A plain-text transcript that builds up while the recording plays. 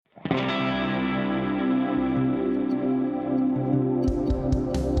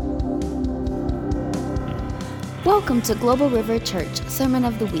Welcome to Global River Church Sermon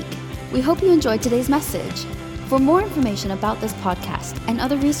of the Week. We hope you enjoyed today's message. For more information about this podcast and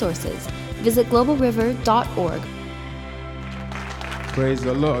other resources, visit globalriver.org. Praise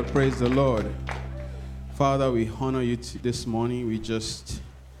the Lord, praise the Lord. Father, we honor you this morning. We just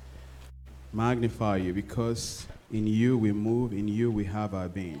magnify you because in you we move, in you we have our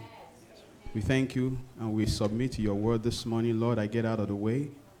being. We thank you and we submit to your word this morning. Lord, I get out of the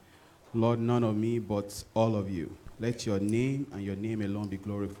way. Lord, none of me, but all of you. Let your name and your name alone be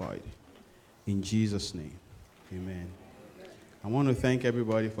glorified. In Jesus' name, amen. I want to thank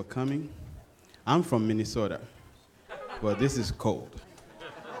everybody for coming. I'm from Minnesota, but this is cold.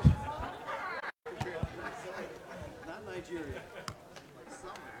 Not Nigeria.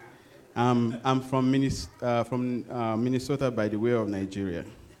 I'm from Minnesota by the way of Nigeria.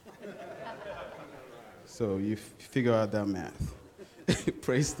 So you figure out that math.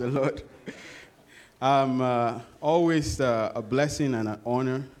 Praise the Lord. Always a blessing and an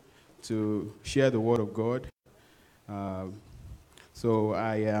honor to share the Word of God. So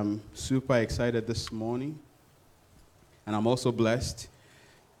I am super excited this morning. And I'm also blessed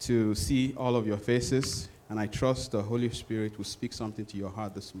to see all of your faces. And I trust the Holy Spirit will speak something to your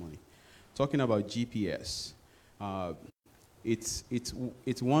heart this morning. Talking about GPS.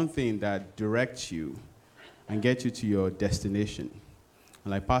 It's one thing that directs you and gets you to your destination. And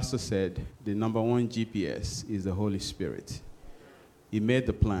like Pastor said, the number one GPS is the Holy Spirit. He made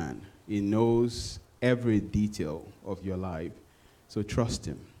the plan. He knows every detail of your life. So trust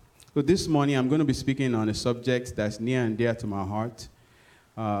him. So this morning, I'm going to be speaking on a subject that's near and dear to my heart,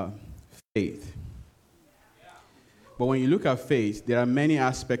 faith. But when you look at faith, there are many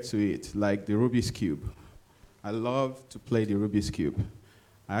aspects to it, like the Rubik's Cube. I love to play the Rubik's Cube.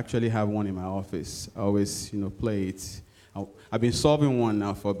 I actually have one in my office. I always, play it. I've been solving one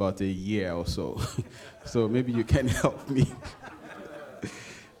now for about a year or so. So maybe you can help me.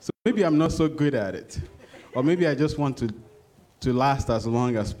 So maybe I'm not so good at it. Or maybe I just want to last as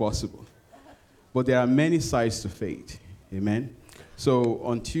long as possible. But there are many sides to faith. Amen? So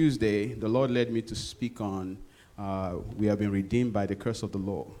on Tuesday, the Lord led me to speak on we have been redeemed by the curse of the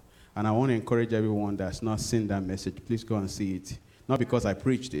law. And I want to encourage everyone that's not seen that message, please go and see it. Not because I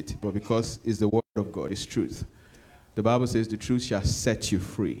preached it, but because it's the word of God, it's truth. The Bible says the truth shall set you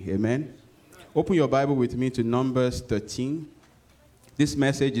free. Amen? Open your Bible with me to Numbers 13. This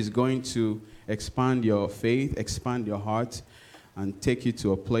message is going to expand your faith, expand your heart, and take you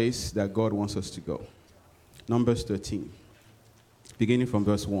to a place that God wants us to go. Numbers 13, beginning from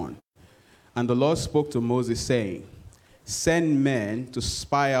verse 1. And the Lord spoke to Moses, saying, Send men to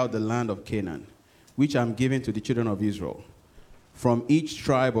spy out the land of Canaan, which I am giving to the children of Israel. From each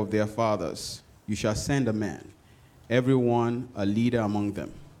tribe of their fathers you shall send a man, every one a leader among them.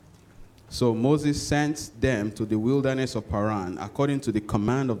 So Moses sent them to the wilderness of Paran, according to the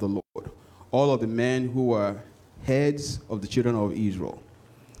command of the Lord, all of the men who were heads of the children of Israel.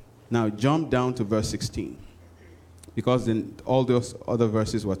 Now jump down to verse 16, because then all those other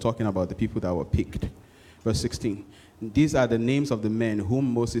verses were talking about the people that were picked. Verse 16, these are the names of the men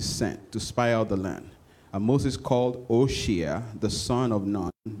whom Moses sent to spy out the land. And Moses called Oshea, the son of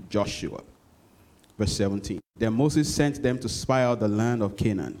Nun, Joshua. Verse 17, then Moses sent them to spy out the land of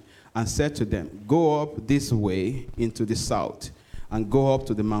Canaan, and said to them, Go up this way into the south, and go up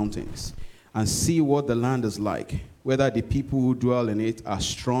to the mountains, and see what the land is like, whether the people who dwell in it are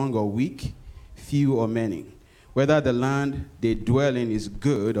strong or weak, few or many, whether the land they dwell in is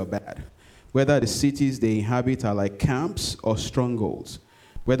good or bad, whether the cities they inhabit are like camps or strongholds,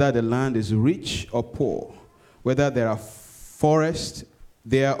 whether the land is rich or poor, whether there are forests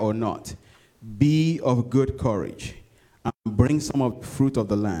there or not. Be of good courage, and bring some of the fruit of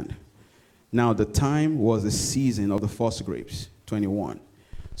the land. Now the time was the season of the first grapes. 21.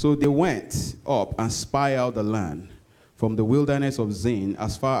 So they went up and spied out the land from the wilderness of Zin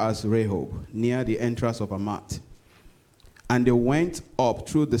as far as Rehob, near the entrance of Amat. And they went up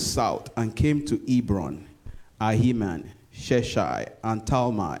through the south and came to Hebron, Ahiman, Sheshai, and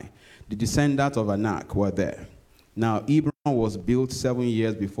Talmai. The descendants of Anak were there. Now Hebron was built 7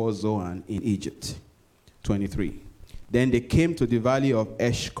 years before Zoan in Egypt. 23. Then they came to the valley of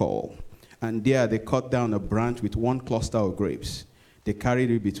Eshcol, and there they cut down a branch with one cluster of grapes. They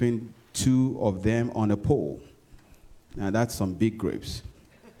carried it between two of them on a pole. Now that's some big grapes.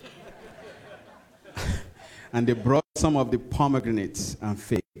 And they brought some of the pomegranates and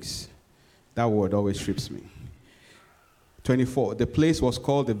figs. That word always trips me. 24. The place was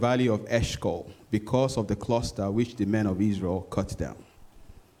called the Valley of Eshcol because of the cluster which the men of Israel cut down.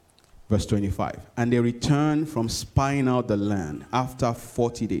 Verse 25. And they returned from spying out the land after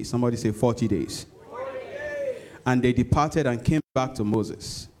 40 days. Somebody say 40 days. 40 days. And they departed and came back to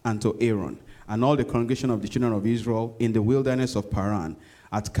Moses and to Aaron and all the congregation of the children of Israel in the wilderness of Paran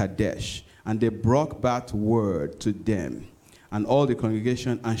at Kadesh. And they brought back word to them and all the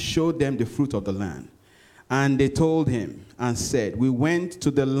congregation and showed them the fruit of the land. And they told him and said, we went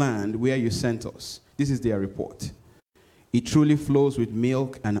to the land where you sent us. This is their report. It truly flows with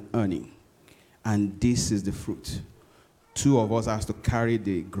milk and honey. And this is the fruit. 2 of us has to carry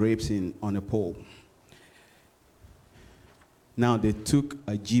the grapes on a pole. Now they took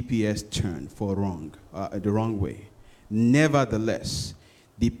a GPS turn for the wrong way. Nevertheless,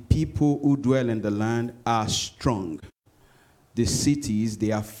 the people who dwell in the land are strong. The cities,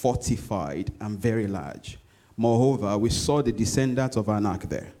 they are fortified and very large. Moreover, we saw the descendants of Anak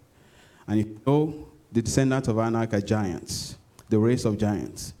there. And you know, the descendants of Anak are giants, the race of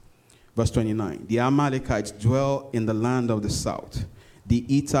giants. Verse 29, the Amalekites dwell in the land of the south. The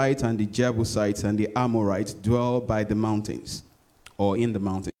Hittites and the Jebusites and the Amorites dwell by the mountains, or in the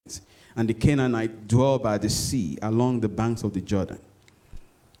mountains. And the Canaanites dwell by the sea, along the banks of the Jordan.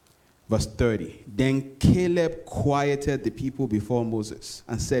 Verse 30, then Caleb quieted the people before Moses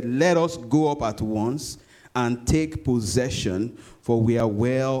and said, let us go up at once and take possession, for we are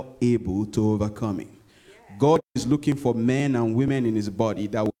well able to overcome it. God is looking for men and women in his body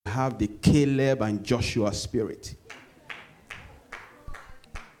that will have the Caleb and Joshua spirit.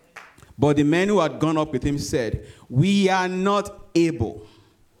 But the men who had gone up with him said, we are not able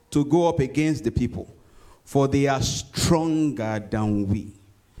to go up against the people, for they are stronger than we.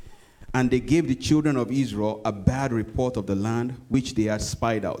 And they gave the children of Israel a bad report of the land which they had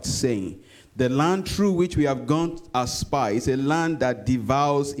spied out, saying, the land through which we have gone as spies is a land that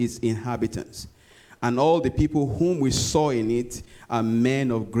devours its inhabitants. And all the people whom we saw in it are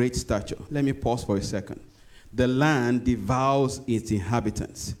men of great stature. Let me pause for a second. The land devours its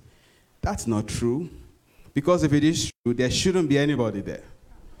inhabitants. That's not true. Because if it is true, there shouldn't be anybody there.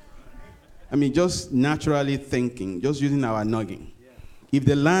 I mean, just naturally thinking, just using our noggin. If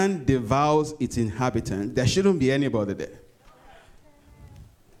the land devours its inhabitants, there shouldn't be anybody there.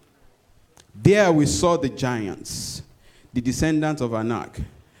 There we saw the giants, the descendants of Anak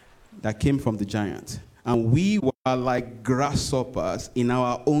that came from the giants. And we were like grasshoppers in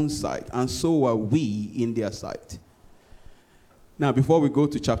our own sight, and so were we in their sight. Now, before we go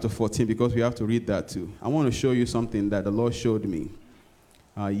to chapter 14, because we have to read that too, I want to show you something that the Lord showed me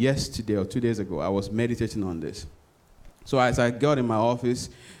yesterday or 2 days ago. I was meditating on this. So as I got in my office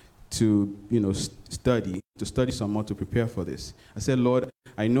to, study some more to prepare for this, I said, Lord,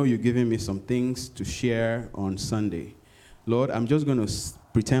 I know you're giving me some things to share on Sunday. Lord, I'm just going to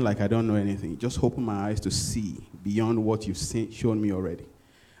pretend like I don't know anything. Just open my eyes to see beyond what you've shown me already.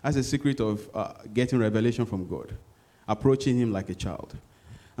 That's the secret of getting revelation from God, approaching him like a child.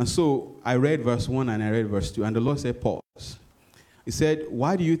 And so I read verse 1 and I read verse 2, and the Lord said, pause. He said,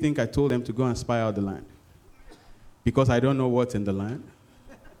 why do you think I told them to go and spy out the land? Because I don't know what's in the land?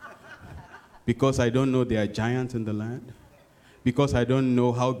 Because I don't know there are giants in the land? Because I don't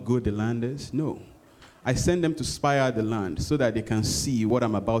know how good the land is? No. I send them to spy out the land so that they can see what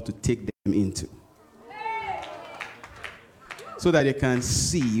I'm about to take them into. So that they can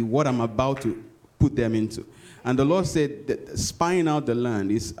see what I'm about to put them into. And the Lord said that spying out the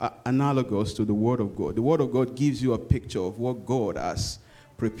land is analogous to the Word of God. The Word of God gives you a picture of what God has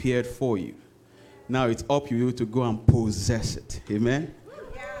prepared for you. Now it's up to you to go and possess it. Amen?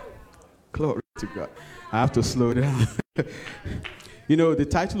 Glory to God. I have to slow down. The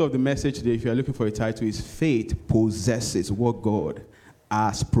title of the message today, if you're looking for a title, is Faith Possesses What God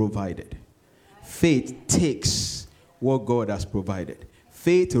Has Provided. Faith takes what God has provided.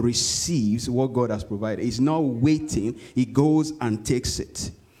 Faith receives what God has provided. It's not waiting. It goes and takes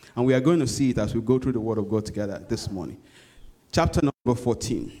it. And we are going to see it as we go through the Word of God together this morning. Chapter number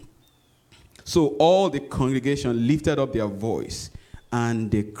 14. So all the congregation lifted up their voice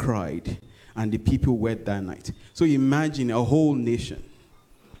and they cried, and the people wept that night. So imagine a whole nation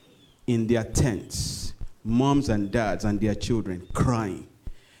in their tents, moms and dads and their children crying.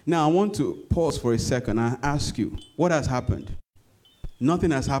 Now I want to pause for a second and ask you, what has happened?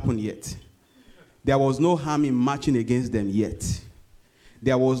 Nothing has happened yet. There was no army marching against them yet.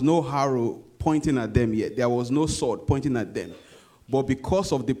 There was no arrow pointing at them yet. There was no sword pointing at them. But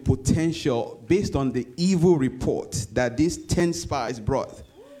because of the potential, based on the evil report that these 10 spies brought,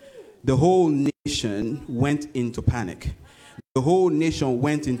 the whole nation went into panic. The whole nation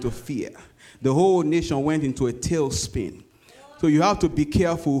went into fear. The whole nation went into a tailspin. So you have to be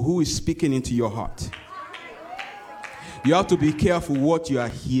careful who is speaking into your heart. You have to be careful what you are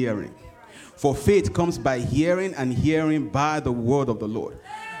hearing. For faith comes by hearing, and hearing by the word of the Lord.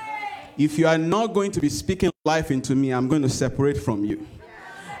 If you are not going to be speaking life into me, I'm going to separate from you.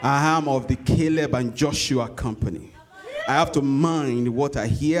 I am of the Caleb and Joshua company. I have to mind what I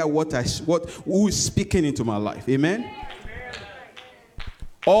hear, who is speaking into my life. Amen?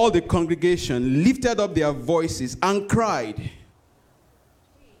 All the congregation lifted up their voices and cried.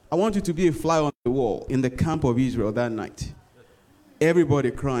 I want you to be a fly on the wall in the camp of Israel that night. Everybody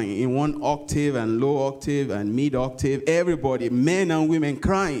crying in one octave and low octave and mid octave. Everybody, men and women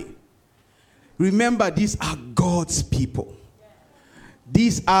crying. Remember, these are God's people.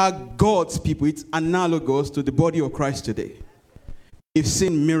 These are God's people. It's analogous to the body of Christ today. They've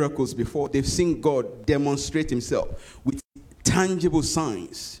seen miracles before. They've seen God demonstrate himself with tangible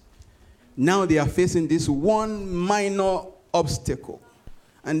signs. Now they are facing this one minor obstacle.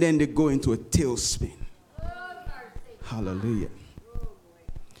 And then they go into a tailspin. Hallelujah.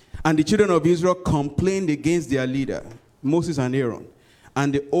 And the children of Israel complained against their leader, Moses and Aaron.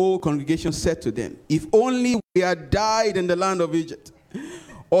 And the whole congregation said to them, if only we had died in the land of Egypt,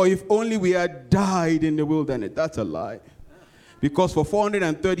 or if only we had died in the wilderness. That's a lie. Because for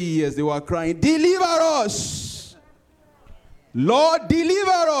 430 years they were crying, deliver us! Lord,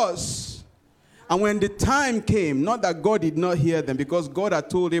 deliver us! And when the time came, not that God did not hear them, because God had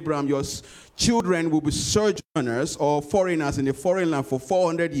told Abraham, your children will be sojourners or foreigners in the foreign land for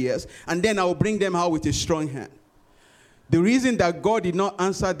 400 years, and then I will bring them out with a strong hand. The reason that God did not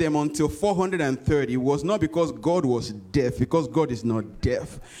answer them until 430 was not because God was deaf, because God is not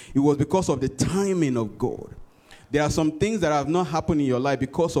deaf. It was because of the timing of God. There are some things that have not happened in your life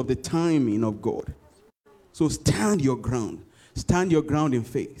because of the timing of God. So stand your ground. Stand your ground in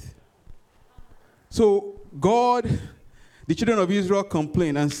faith. So God, the children of Israel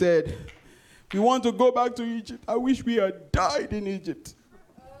complained and said, we want to go back to Egypt. I wish we had died in Egypt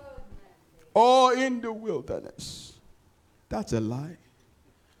or in the wilderness. That's a lie.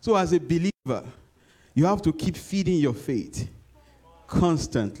 So as a believer, you have to keep feeding your faith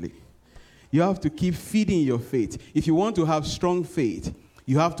constantly. You have to keep feeding your faith. If you want to have strong faith,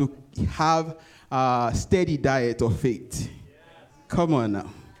 you have to have a steady diet of faith. Come on now.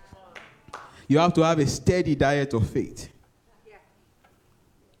 You have to have a steady diet of faith.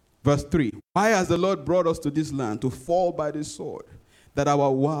 Verse 3. Why has the Lord brought us to this land to fall by the sword, that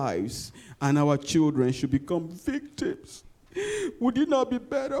our wives and our children should become victims? Would it not be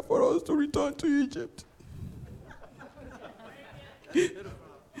better for us to return to Egypt?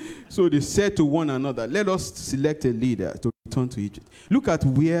 So they said to one another, let us select a leader to return to Egypt. Look at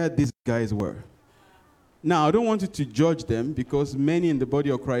where these guys were. Now, I don't want you to judge them because many in the body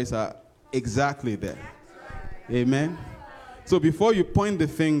of Christ are exactly there. Amen. So before you point the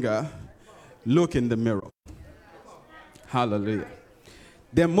finger, look in the mirror. Hallelujah.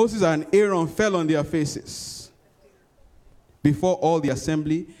 Then Moses and Aaron fell on their faces before all the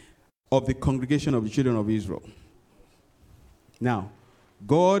assembly of the congregation of the children of Israel. Now,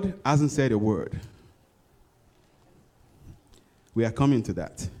 God hasn't said a word. We are coming to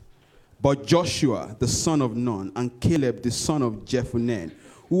that. But Joshua, the son of Nun, and Caleb, the son of Jephunneh,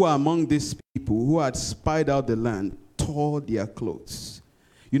 who are among these people who had spied out the land, tore their clothes.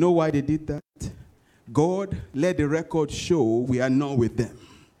 You know why they did that? God, let the record show we are not with them.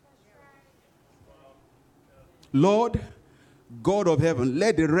 Lord, God of heaven,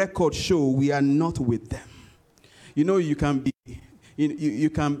 let the record show we are not with them. You know, you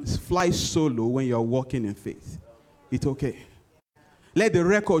can fly solo when you're walking in faith. It's okay. Let the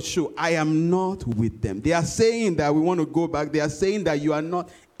record show I am not with them. They are saying that we want to go back. They are saying that you are not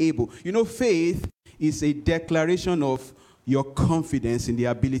able. You know, faith is a declaration of your confidence in the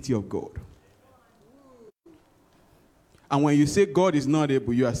ability of God. And when you say God is not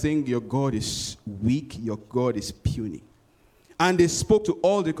able, you are saying your God is weak, your God is puny. And they spoke to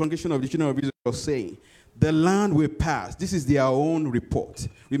all the congregation of the children of Israel, saying, the land will pass. This is their own report.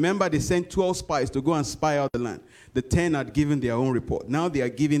 Remember, they sent 12 spies to go and spy out the land. The 10 had given their own report. Now they are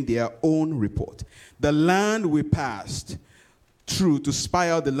giving their own report. The land we passed through to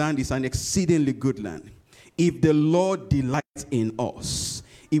spy out the land is an exceedingly good land. If the Lord delights in us,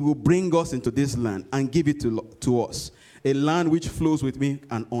 he will bring us into this land and give it to us, a land which flows with milk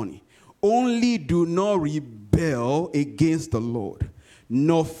and honey. Only do not rebel against the Lord,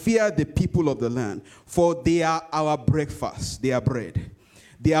 nor fear the people of the land, for they are our breakfast, they are bread.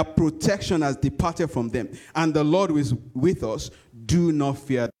 Their protection has departed from them, and the Lord is with us. Do not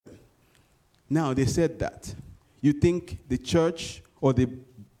fear them. Now, they said that. You think the church or the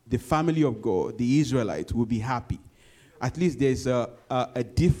family of God, the Israelites, will be happy. At least there's a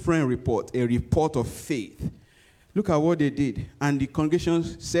different report, a report of faith. Look at what they did. And the congregation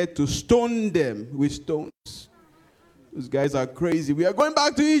said to stone them with stones. Those guys are crazy. We are going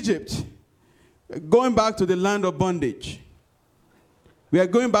back to Egypt. going back to the land of bondage. We are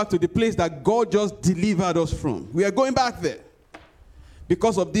going back to the place that God just delivered us from. We are going back there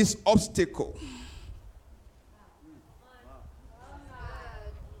because of this obstacle.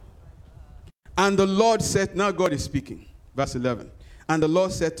 And the Lord said, now God is speaking, verse 11. And the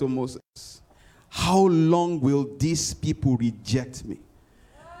Lord said to Moses, how long will these people reject me?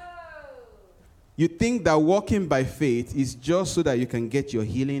 You think that walking by faith is just so that you can get your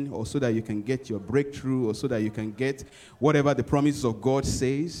healing, or so that you can get your breakthrough, or so that you can get whatever the promises of God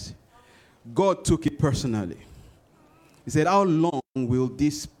says? God took it personally. He said, how long will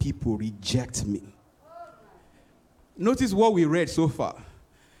these people reject me? Notice what we read so far.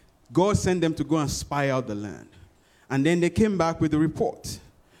 God sent them to go and spy out the land. And then they came back with a report.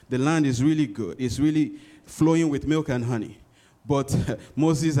 The land is really good. It's really flowing with milk and honey. But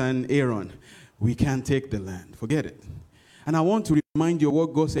Moses and Aaron, we can't take the land. Forget it. And I want to remind you of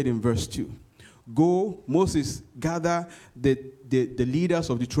what God said in verse 2. Go, Moses, gather the leaders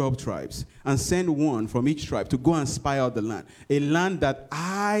of the 12 tribes and send one from each tribe to go and spy out the land. A land that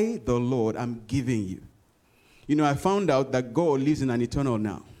I, the Lord, am giving you. You know, I found out that God lives in an eternal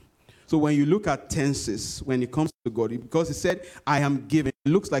now. So when you look at tenses, when it comes to God, because he said, I am giving, it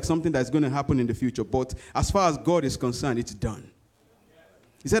looks like something that's going to happen in the future. But as far as God is concerned, it's done.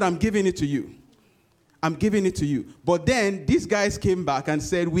 He said, I'm giving it to you. I'm giving it to you. But then these guys came back and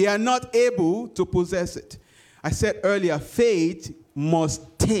said, we are not able to possess it. I said earlier, faith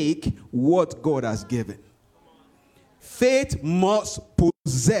must take what God has given. Faith must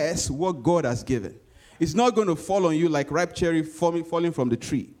possess what God has given. It's not going to fall on you like ripe cherry falling from the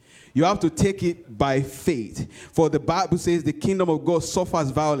tree. You have to take it by faith. For the Bible says the kingdom of God suffers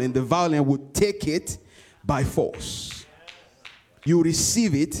violence. The violent will take it by force. You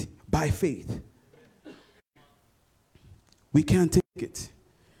receive it by faith. We can't take it.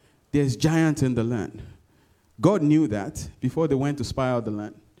 There's giants in the land. God knew that before they went to spy out the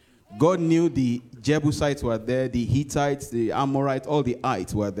land. God knew the Jebusites were there, the Hittites, the Amorites, all the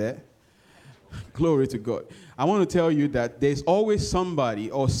ites were there. Glory to God. I want to tell you that there's always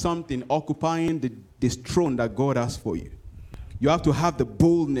somebody or something occupying this throne that God has for you. You have to have the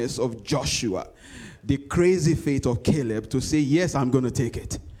boldness of Joshua, the crazy faith of Caleb to say, yes, I'm going to take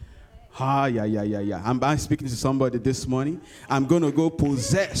it. I'm speaking to somebody this morning. I'm going to go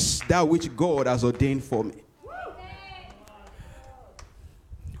possess that which God has ordained for me.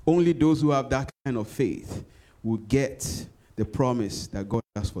 Only those who have that kind of faith will get the promise that God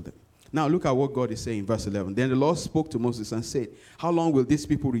has for them. Now look at what God is saying in verse 11. Then the Lord spoke to Moses and said, how long will these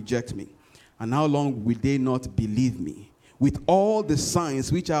people reject me? And how long will they not believe me? With all the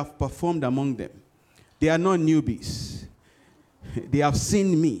signs which I have performed among them. They are not newbies. They have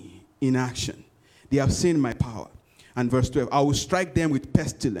seen me in action. They have seen my power. And verse 12, I will strike them with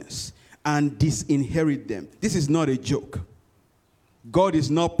pestilence and disinherit them. This is not a joke. God is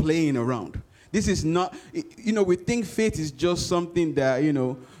not playing around. This is not, we think faith is just something that,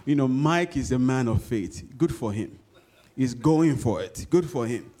 Mike is a man of faith. Good for him. He's going for it. Good for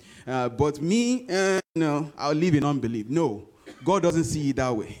him. But me, I'll live in unbelief. No, God doesn't see it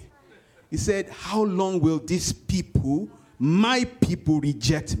that way. He said, how long will these people, my people,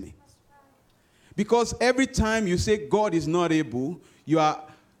 reject me? Because every time you say God is not able, you are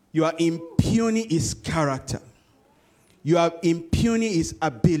impugning his character. You are impugning his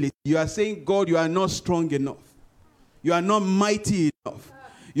ability. You are saying, God, you are not strong enough. You are not mighty enough.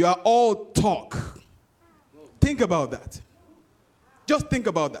 You are all talk. Think about that. Just think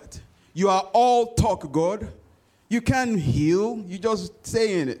about that. You are all talk, God. You can't heal. You're just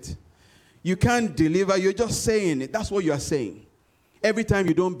saying it. You can't deliver. You're just saying it. That's what you are saying. Every time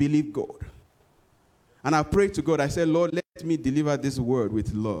you don't believe God. And I prayed to God. I said, Lord, let me deliver this word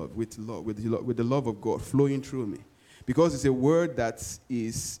with love, with the love of God flowing through me. Because it's a word that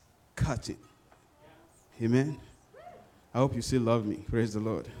is cutting. Amen. I hope you still love me. Praise the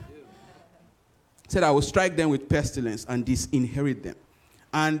Lord. He said, I will strike them with pestilence and disinherit them.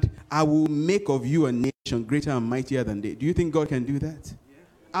 And I will make of you a nation greater and mightier than they. Do you think God can do that? Yeah.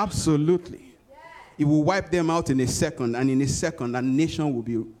 Absolutely. Yeah. He will wipe them out in a second. And in a second, a nation will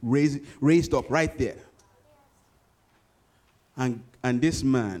be raised up right there. And this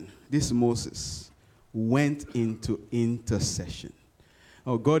man, this Moses, went into intercession.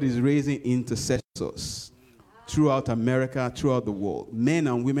 Oh, God is raising intercessors throughout America, throughout the world. Men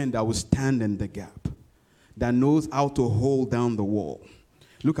and women that will stand in the gap, that knows how to hold down the wall.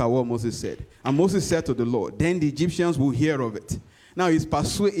 Look at what Moses said. And Moses said to the Lord, then the Egyptians will hear of it. Now he's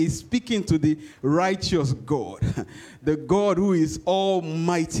speaking to the righteous God, the God who is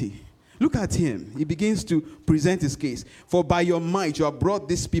almighty. Look at him. He begins to present his case. For by your might you have brought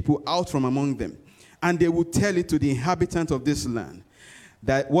these people out from among them. And they will tell it to the inhabitants of this land,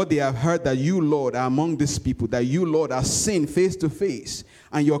 that what they have heard, that you, Lord, are among these people, that you, Lord, are seen face to face,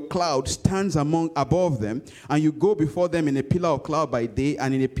 and your cloud stands above them, and you go before them in a pillar of cloud by day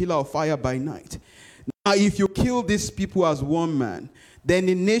and in a pillar of fire by night. Now, if you kill these people as one man, then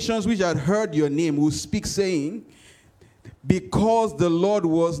the nations which had heard your name will speak, saying, because the Lord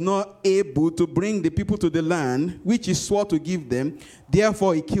was not able to bring the people to the land which he swore to give them,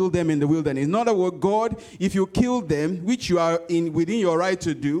 therefore he killed them in the wilderness. In other words, God, if you kill them, which you are within your right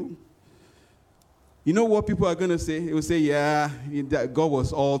to do, you know what people are going to say? They will say, yeah, God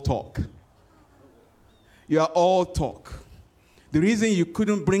was all talk. You are all talk. The reason you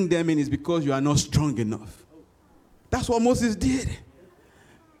couldn't bring them in is because you are not strong enough. That's what Moses did.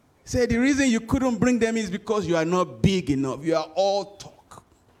 Say the reason you couldn't bring them is because you are not big enough. You are all talk.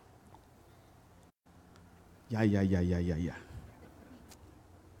 Yeah.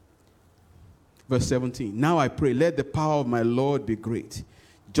 Verse 17. Now I pray, let the power of my Lord be great,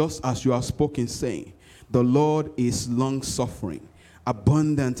 just as you have spoken, saying, the Lord is long-suffering,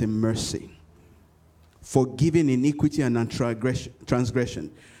 abundant in mercy, forgiving iniquity and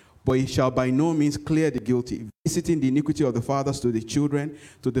transgression. But he shall by no means clear the guilty, visiting the iniquity of the fathers to the children,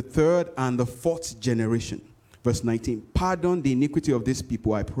 to the third and the fourth generation. Verse 19, pardon the iniquity of this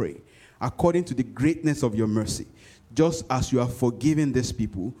people, I pray, according to the greatness of your mercy, just as you have forgiven this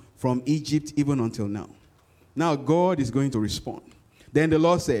people from Egypt even until now. Now God is going to respond. Then the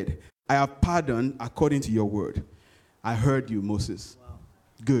Lord said, I have pardoned according to your word. I heard you, Moses. Wow.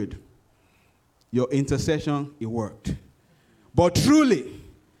 Good. Your intercession, it worked. But truly,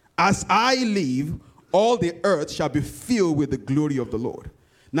 as I live, all the earth shall be filled with the glory of the Lord.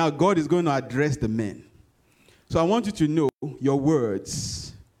 Now God is going to address the men. So I want you to know your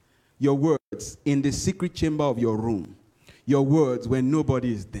words in the secret chamber of your room, your words when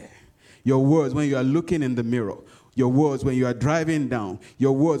nobody is there, your words when you are looking in the mirror, your words when you are driving down,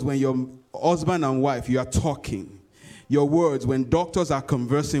 your words when your husband and wife, you are talking, your words when doctors are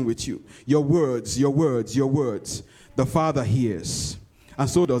conversing with you, your words. The Father hears. And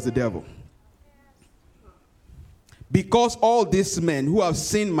so does the devil. Because all these men who have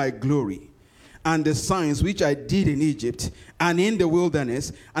seen my glory and the signs which I did in Egypt and in the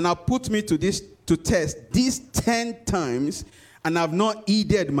wilderness, and have put me to test these 10 times, and have not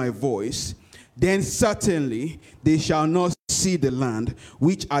heeded my voice, then certainly they shall not see the land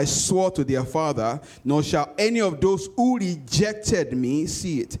which I swore to their father, nor shall any of those who rejected me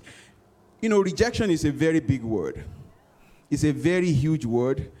see it. You know, rejection is a very big word. It's a very huge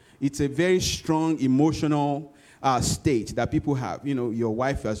word. It's a very strong emotional state that people have. You know, your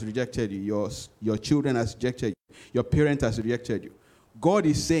wife has rejected you. Your children has rejected you. Your parent has rejected you. God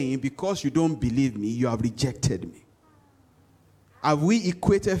is saying, because you don't believe me, you have rejected me. Have we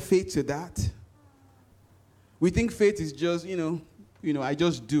equated faith to that? We think faith is just, I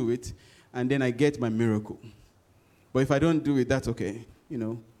just do it, and then I get my miracle. But if I don't do it, that's okay,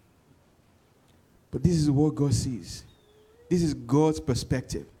 But this is what God sees. This is God's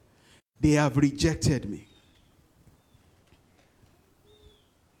perspective. They have rejected me.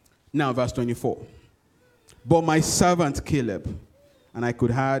 Now, verse 24. But my servant Caleb, and I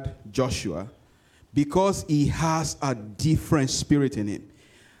could add Joshua, because he has a different spirit in him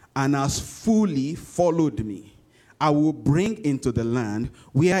and has fully followed me, I will bring into the land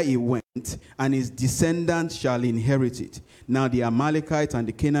where he went, and his descendants shall inherit it. Now the Amalekites and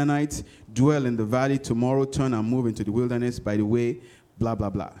the Canaanites dwell in the valley. Tomorrow turn and move into the wilderness by the way, blah, blah,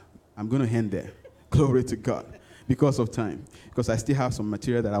 blah. I'm going to end there. Glory to God. Because of time. Because I still have some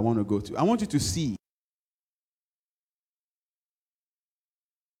material that I want to go to. I want you to see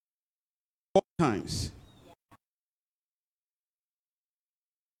 4 times.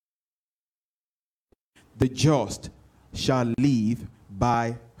 The just shall live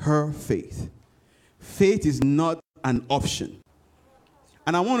by her faith. Faith is not an option.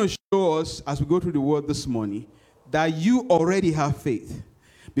 And I want to show us, as we go through the word this morning, that you already have faith.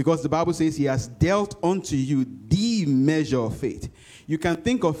 Because the Bible says he has dealt unto you the measure of faith. You can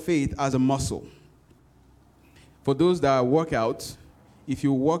think of faith as a muscle. For those that work out, if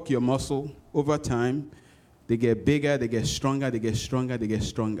you work your muscle over time, they get bigger, they get stronger, they get stronger, they get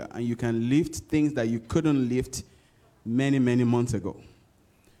stronger. And you can lift things that you couldn't lift many, many months ago.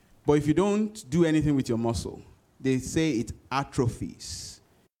 But if you don't do anything with your muscle, they say it atrophies.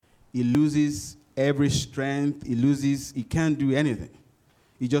 It loses every strength. It can't do anything.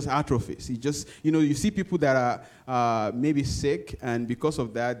 It just atrophies. You see people that are maybe sick, and because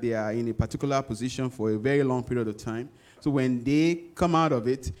of that, they are in a particular position for a very long period of time. So when they come out of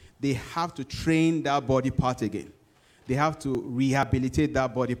it, they have to train that body part again. They have to rehabilitate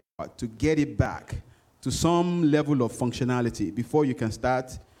that body part to get it back to some level of functionality before you can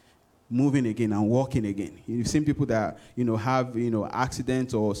start moving again and walking again. You've seen people that, have,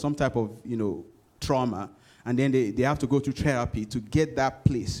 accidents or some type of, trauma, and then they have to go through therapy to get that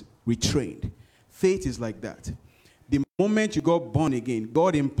place retrained. Faith is like that. The moment you got born again,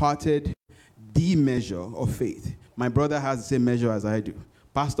 God imparted the measure of faith. My brother has the same measure as I do.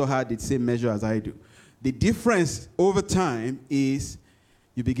 Pastor had the same measure as I do. The difference over time is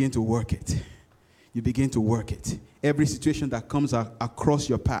you begin to work it. You begin to work it. Every situation that comes across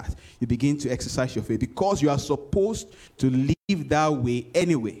your path, you begin to exercise your faith because you are supposed to live that way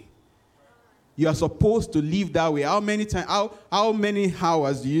anyway. You are supposed to live that way. How many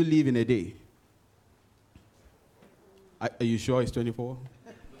hours do you live in a day? Are you sure it's 24?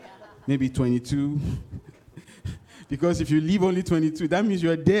 Yeah. Maybe 22? Because if you live only 22, that means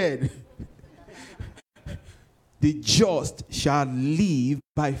you're dead. The just shall live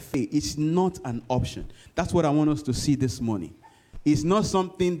by faith. It's not an option. That's what I want us to see this morning. It's not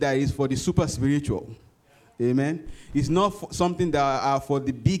something that is for the super spiritual. Amen. It's not something that are for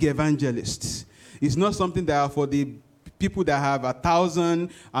the big evangelists. It's not something that are for the people that have 1,000,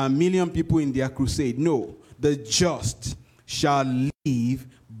 1,000,000 people in their crusade. No. The just shall live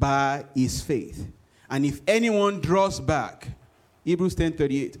by his faith. And if anyone draws back, Hebrews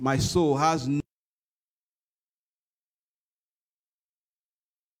 10:38, my soul has no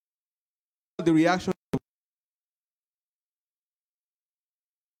the reaction.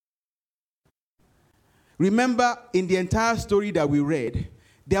 Remember, in the entire story that we read,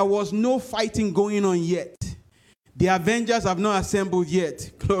 there was no fighting going on yet. The Avengers have not assembled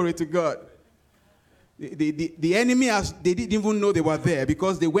yet. Glory to God. The enemy, they didn't even know they were there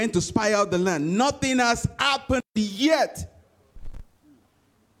because they went to spy out the land. Nothing has happened yet.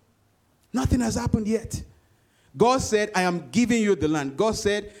 Nothing has happened yet. God said, I am giving you the land. God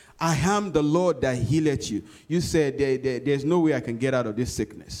said, I am the Lord that healeth you. You said, there's no way I can get out of this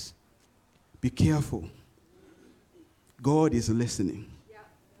sickness. Be careful. God is listening.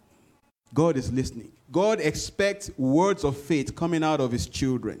 God is listening. God expects words of faith coming out of his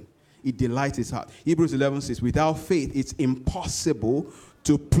children. It delights his heart. Hebrews 11 says, without faith, it's impossible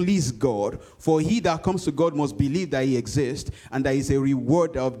to please God. For he that comes to God must believe that he exists and that he is a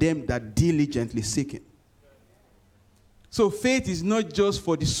rewarder of them that diligently seek him. So faith is not just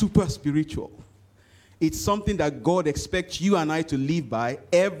for the super spiritual. It's something that God expects you and I to live by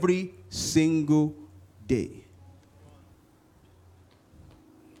every single day.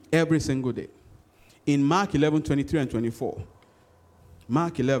 Every single day. In Mark 11:23 and 24.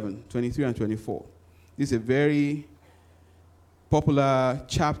 Mark 11:23 and 24. This is a very popular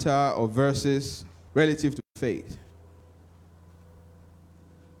chapter of verses relative to faith.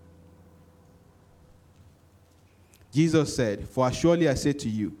 Jesus said, for surely I say to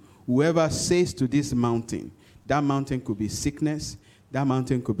you, whoever says to this mountain, that mountain could be sickness, that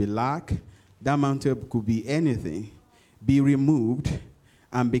mountain could be lack, that mountain could be anything, be removed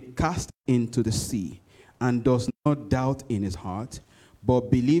and be cast into the sea, and does not doubt in his heart,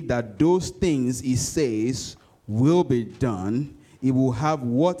 but believe that those things he says will be done, he will have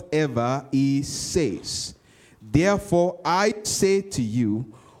whatever he says. Therefore I say to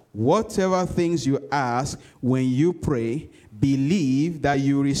you, whatever things you ask when you pray, believe that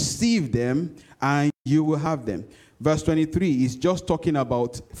you receive them and you will have them. Verse 23 is just talking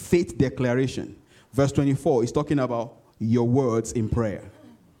about faith declaration. Verse 24 is talking about your words in prayer.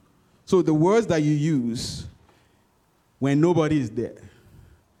 So the words that you use when nobody is there,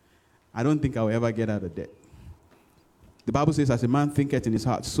 I don't think I will ever get out of debt. The Bible says, as a man thinketh in his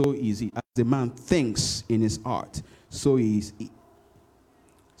heart, so is he. As a man thinks in his heart, so is he.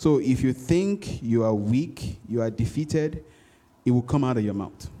 So if you think you are weak, you are defeated, it will come out of your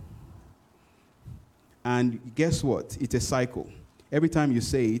mouth. And guess what? It's a cycle. Every time you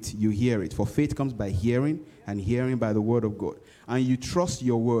say it, you hear it. For faith comes by hearing, and hearing by the word of God. And you trust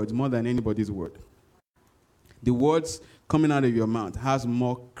your words more than anybody's word. The words coming out of your mouth has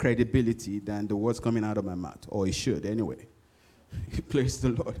more credibility than the words coming out of my mouth. Or it should, anyway. Praise the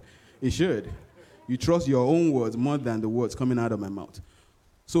Lord. It should. You trust your own words more than the words coming out of my mouth.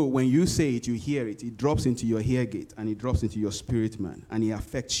 So when you say it, you hear it. It drops into your ear gate, and it drops into your spirit man, and it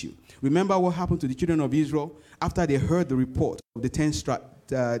affects you. Remember what happened to the children of Israel after they heard the report of the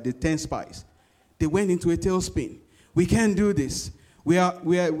 10 spies? They went into a tailspin. We can't do this. We are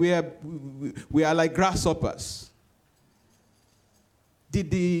like grasshoppers.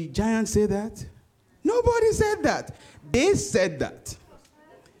 Did the giants say that? Nobody said that. They said that.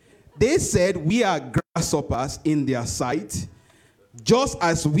 They said we are grasshoppers in their sight, just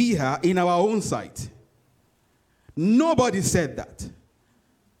as we are in our own sight. Nobody said that.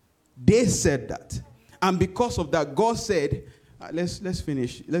 They said that. And because of that, God said, let's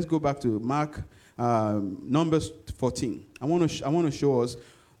finish. Let's go back to Mark, Numbers 14. I want to show us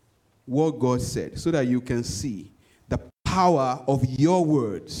what God said so that you can see the power of your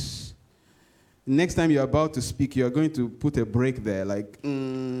words. Next time you're about to speak, you're going to put a break there. Like,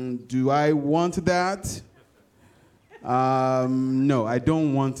 do I want that? No, I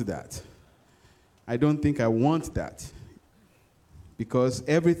don't want that. I don't think I want that. Because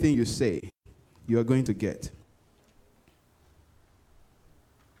everything you say, you are going to get.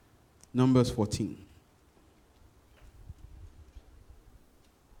 Numbers 14.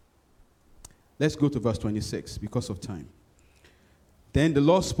 Let's go to verse 26 because of time. Then the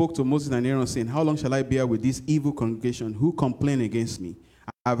Lord spoke to Moses and Aaron, saying, how long shall I bear with this evil congregation who complain against me?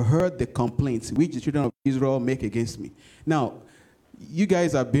 I have heard the complaints which the children of Israel make against me. Now, you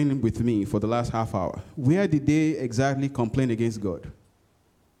guys have been with me for the last half hour. Where did they exactly complain against God?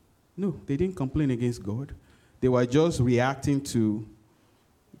 No, they didn't complain against God. They were just reacting to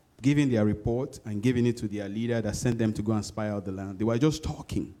giving their report and giving it to their leader that sent them to go and spy out the land. They were just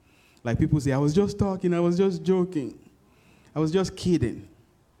talking. Like people say, I was just talking, I was just joking. I was just kidding.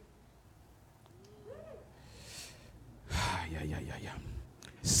 Yeah.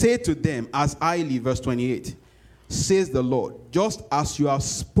 Say to them, as I live, verse 28, says the Lord, just as you have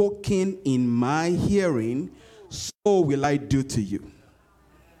spoken in my hearing, so will I do to you.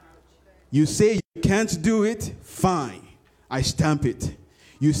 You say you can't do it, fine, I stamp it.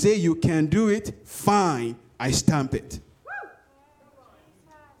 You say you can do it, fine, I stamp it.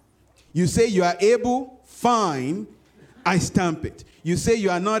 You say you are able, fine, I stamp it. You say you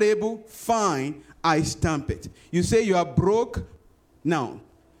are not able, fine, I stamp it. You say you are broke. Now,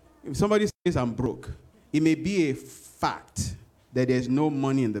 if somebody says I'm broke, it may be a fact that there's no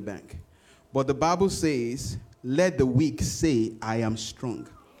money in the bank. But the Bible says, let the weak say, I am strong.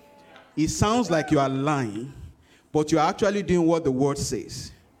 It sounds like you are lying, but you're actually doing what the word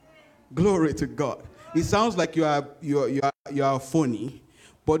says. Glory to God. It sounds like you are phony,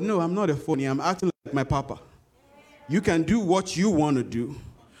 but no, I'm not a phony. I'm acting like my papa. You can do what you want to do,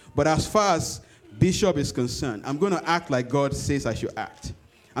 but as far as Bishop is concerned, I'm going to act like God says I should act.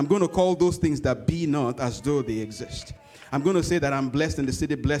 I'm going to call those things that be not as though they exist. I'm going to say that I'm blessed in the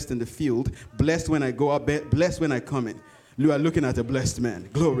city, blessed in the field, blessed when I go out, blessed when I come in. You are looking at a blessed man.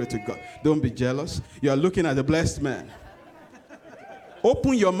 Glory to God. Don't be jealous. You are looking at a blessed man.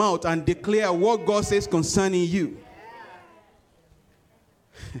 Open your mouth and declare what God says concerning you.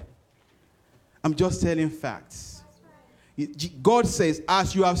 I'm just telling facts. God says,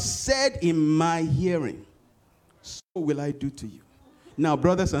 as you have said in my hearing, so will I do to you. Now,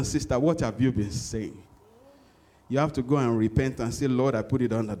 brothers and sisters, what have you been saying? You have to go and repent and say, Lord, I put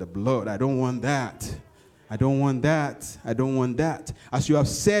it under the blood. I don't want that. I don't want that. I don't want that. As you have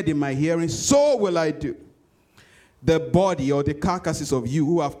said in my hearing, so will I do. The body or the carcasses of you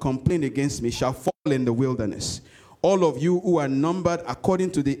who have complained against me shall fall in the wilderness. All of you who are numbered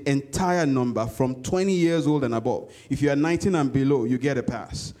according to the entire number from 20 years old and above. If you are 19 and below, you get a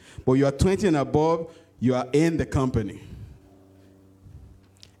pass. But you are 20 and above, you are in the company.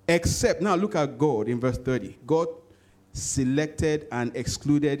 Except, now look at God in verse 30. God selected and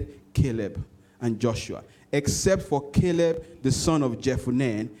excluded Caleb and Joshua. Except for Caleb, the son of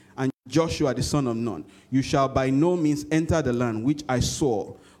Jephunneh, and Joshua, the son of Nun. You shall by no means enter the land which I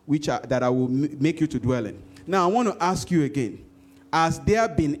saw, that I will make you to dwell in. Now, I want to ask you again. Has there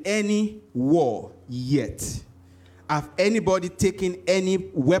been any war yet? Have anybody taken any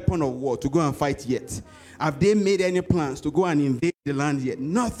weapon of war to go and fight yet? Have they made any plans to go and invade the land yet?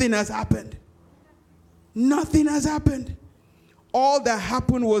 Nothing has happened. Nothing has happened. All that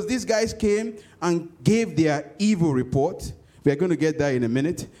happened was these guys came and gave their evil report. We're going to get that in a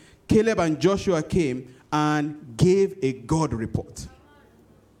minute. Caleb and Joshua came and gave a God report.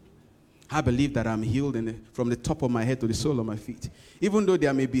 I believe that I'm healed from the top of my head to the sole of my feet. Even though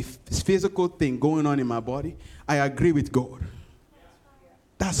there may be physical thing going on in my body, I agree with God.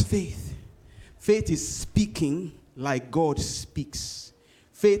 That's faith. Faith is speaking like God speaks.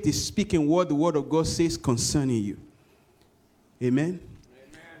 Faith is speaking what the word of God says concerning you. Amen?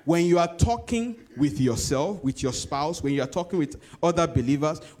 When you are talking with yourself, with your spouse, when you are talking with other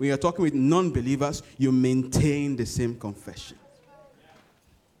believers, when you are talking with non-believers, you maintain the same confession.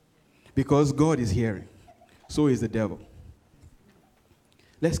 Because God is hearing. So is the devil.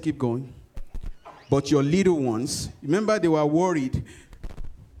 Let's keep going. But your little ones, remember they were worried.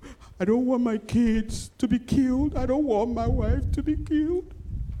 I don't want my kids to be killed. I don't want my wife to be killed.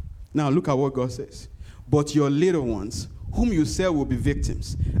 Now look at what God says. But your little ones, whom you say will be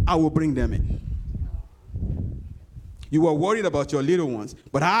victims, I will bring them in. You were worried about your little ones,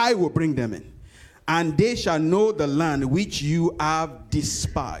 but I will bring them in. and they shall know the land which you have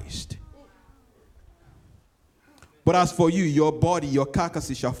despised. But as for you, your body, your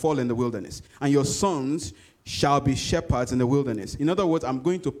carcasses shall fall in the wilderness, and your sons shall be shepherds in the wilderness. In other words, I'm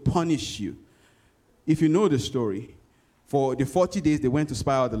going to punish you. If you know the story, for the 40 days they went to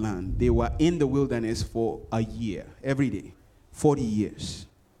spy out the land, they were in the wilderness for a year, every day, 40 years.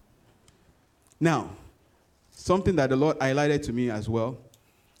 Now, something that the Lord highlighted to me as well,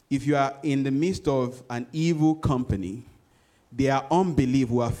 if you are in the midst of an evil company, their unbelief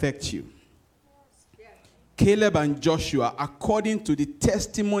will affect you. Caleb and Joshua, according to the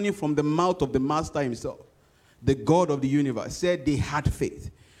testimony from the mouth of the Master himself, the God of the universe, said they had faith.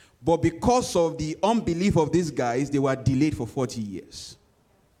 But because of the unbelief of these guys, they were delayed for 40 years.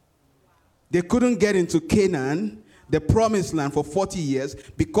 They couldn't get into Canaan, the promised land, for 40 years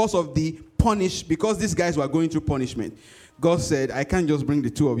because of because these guys were going through punishment. God said, I can't just bring the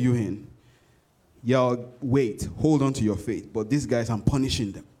two of you in. Y'all, wait, hold on to your faith. But these guys, I'm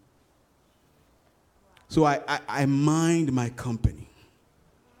punishing them. So I mind my company.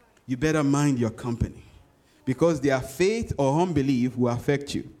 You better mind your company. Because their faith or unbelief will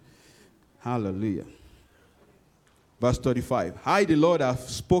affect you. Hallelujah. Verse 35. I, the Lord, have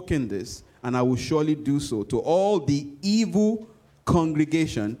spoken this, and I will surely do so to all the evil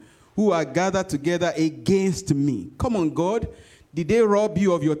congregation who are gathered together against me. Come on, God. Did they rob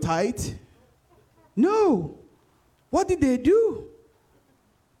you of your tithe? No. What did they do?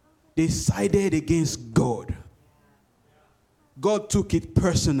 They sided against God. God took it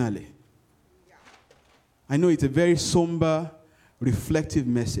personally. I know it's a very somber, reflective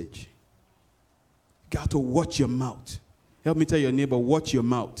message. You got to watch your mouth. Help me tell your neighbor, watch your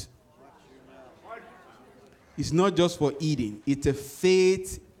mouth. It's not just for eating. It's a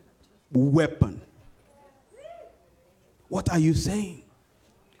faith weapon. What are you saying?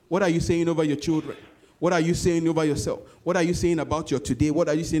 What are you saying over your children? What are you saying over yourself? What are you saying about your today? What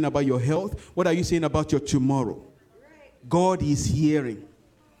are you saying about your health? What are you saying about your tomorrow? God is hearing.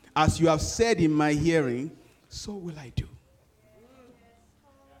 As you have said in my hearing, so will I do.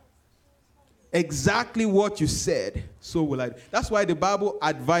 Exactly what you said, so will I do. That's why the Bible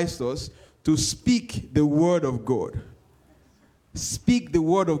advised us to speak the word of God. Speak the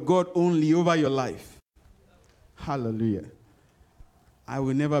word of God only over your life. Hallelujah. I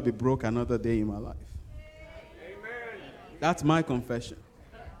will never be broke another day in my life. Amen. That's my confession.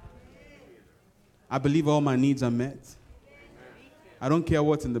 I believe all my needs are met. I don't care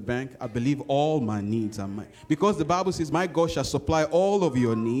what's in the bank. I believe all my needs are met. Because the Bible says, my God shall supply all of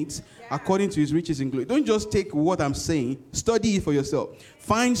your needs according to his riches in glory. Don't just take what I'm saying. Study it for yourself.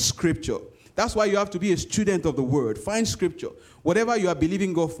 Find scripture. That's why you have to be a student of the word. Find scripture. Whatever you are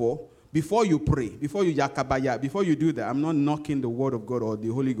believing God for, before you pray, before you yakabaya, before you do that, I'm not knocking the word of God or the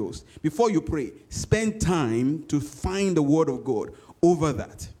Holy Ghost. Before you pray, spend time to find the word of God over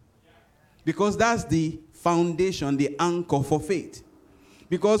that. Because that's the foundation, the anchor for faith.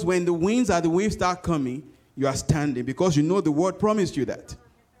 Because when the winds and the waves start coming, you are standing because you know the word promised you that.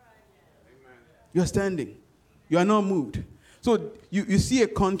 You are standing. You are not moved. So you see a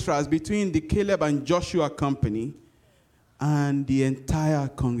contrast between the Caleb and Joshua company and the entire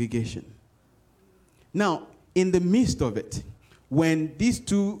congregation. Now, in the midst of it, when these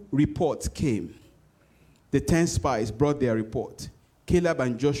two reports came, the 10 spies brought their report. Caleb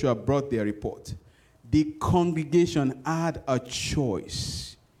and Joshua brought their report. The congregation had a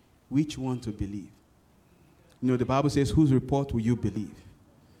choice which one to believe. You know, the Bible says, whose report will you believe?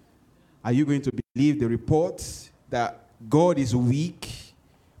 Are you going to believe the report that God is weak,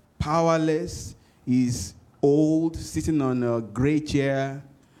 powerless, is old, sitting on a gray chair,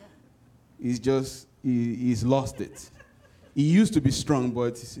 he's lost it? He used to be strong,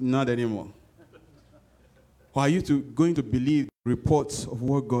 but not anymore. Or are you going to believe the reports of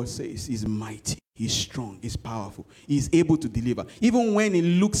what God says? He's mighty, he's strong, he's powerful, he's able to deliver, even when it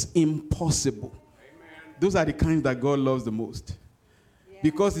looks impossible. Amen. Those are the kinds that God loves the most. Yeah.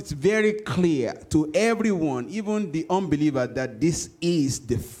 Because it's very clear to everyone, even the unbeliever, that this is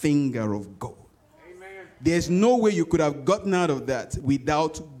the finger of God. Amen. There's no way you could have gotten out of that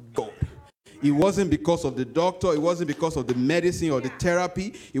without God. It wasn't because of the doctor. It wasn't because of the medicine or the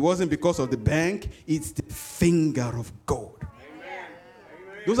therapy. It wasn't because of the bank. It's the finger of God. Amen.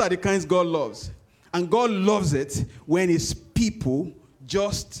 Those are the kinds God loves. And God loves it when his people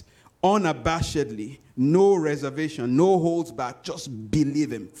just unabashedly, no reservation, no holds back, just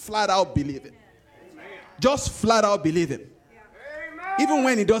believe him. Flat out believe him. Amen. Just flat out believe him. Amen. Even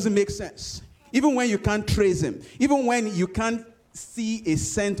when it doesn't make sense. Even when you can't trace him. Even when you can't see a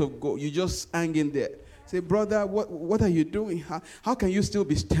scent of God, you just hang in there. Say, brother, what are you doing? How can you still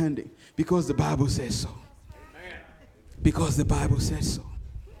be standing? Because the Bible says so. Because the Bible says so.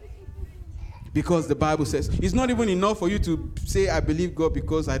 Because the Bible says, it's not even enough for you to say, I believe God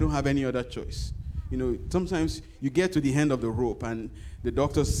because I don't have any other choice. You know, sometimes you get to the end of the rope and the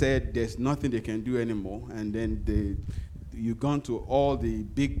doctor said there's nothing they can do anymore. And then you've gone to all the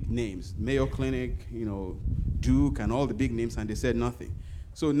big names, Mayo Clinic, you know, Duke and all the big names, and they said nothing.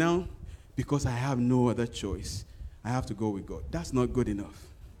 So now, because I have no other choice, I have to go with God. That's not good enough.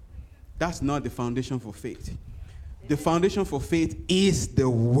 That's not the foundation for faith. The foundation for faith is the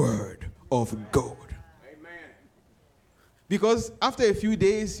Word of God. Amen. Because after a few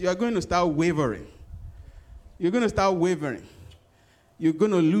days, you are going to start wavering. You're going to start wavering. You're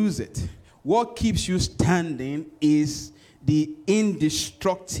going to lose it. What keeps you standing is the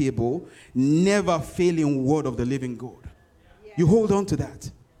indestructible, never failing Word of the living God. You hold on to that.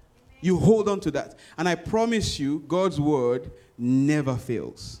 You hold on to that. And I promise you, God's Word never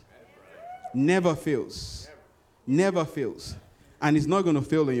fails. Never fails. Never fails. And it's not going to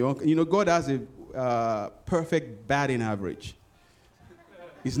fail in your own. You know, God has a perfect batting average.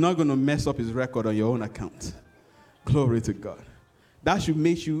 He's not going to mess up his record on your own account. Glory to God. That should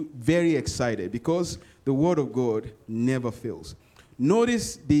make you very excited because the Word of God never fails.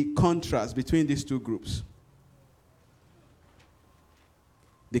 Notice the contrast between these two groups.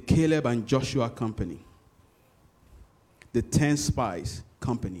 The Caleb and Joshua company. The 10 spies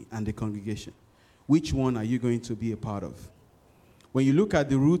company and the congregation. Which one are you going to be a part of? When you look at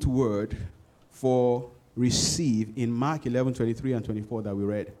the root word for receive in Mark 11:23 and 24 that we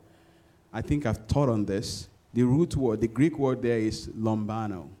read, I think I've taught on this. The root word, the Greek word there is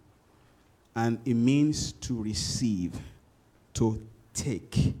lambano. And it means to receive, to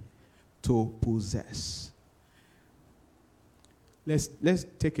take, to possess. Let's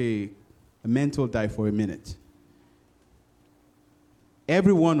take a mental dive for a minute.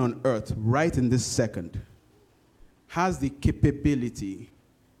 Everyone on earth, right in this second, has the capability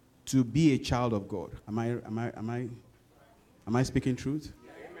to be a child of God. Am I speaking truth?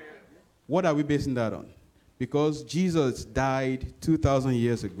 Amen. What are we basing that on? Because Jesus died 2,000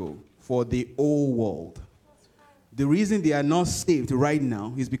 years ago for the whole world. The reason they are not saved right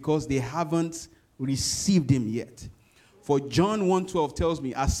now is because they haven't received him yet. For John 1:12 tells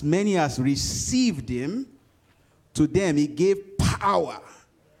me, as many as received him, to them he gave power,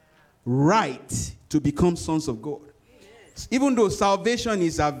 right, to become sons of God. Even though salvation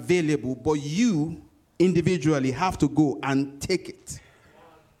is available, but you individually have to go and take it.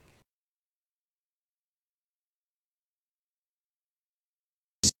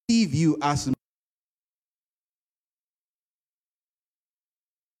 Receive you as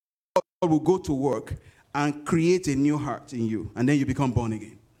God will go to work and create a new heart in you, and then you become born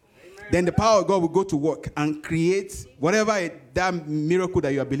again. Amen. Then the power of God will go to work and create whatever that miracle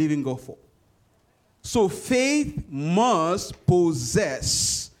that you are believing God for. So faith must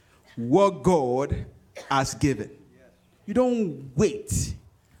possess what God has given. You don't wait.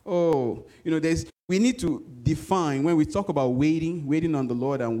 We need to define, when we talk about waiting on the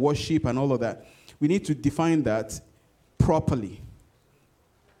Lord and worship and all of that, we need to define that properly.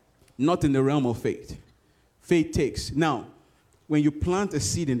 Not in the realm of faith. Faith takes. Now, when you plant a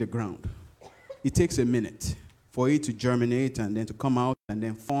seed in the ground, it takes a minute for it to germinate and then to come out and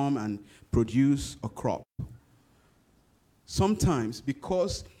then form and produce a crop. Sometimes,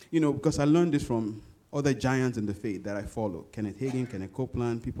 because I learned this from other giants in the faith that I follow, Kenneth Hagin, Kenneth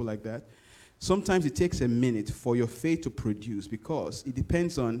Copeland, people like that. Sometimes it takes a minute for your faith to produce because it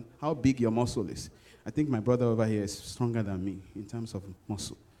depends on how big your muscle is. I think my brother over here is stronger than me in terms of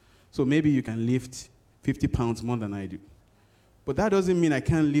muscle. So maybe you can lift 50 pounds more than I do. But that doesn't mean I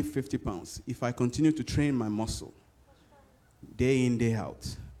can't lift 50 pounds if I continue to train my muscle day in, day out.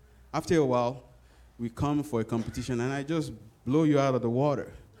 After a while, we come for a competition and I just blow you out of the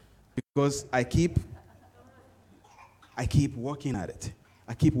water because I keep working at it.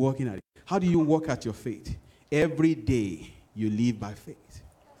 I keep working at it. How do you work at your faith? Every day you live by faith.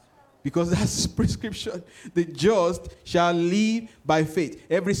 Because that's prescription. The just shall live by faith.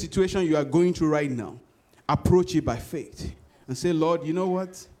 Every situation you are going through right now, approach it by faith. And say, Lord, you know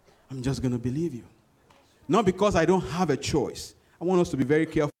what? I'm just going to believe you. Not because I don't have a choice. I want us to be very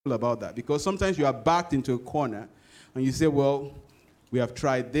careful about that. Because sometimes you are backed into a corner and you say, well, we have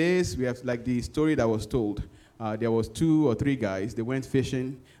tried this. We have, like the story that was told. There was 2 or 3 guys. They went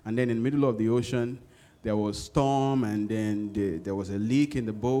fishing. And then in the middle of the ocean, there was storm. And then there was a leak in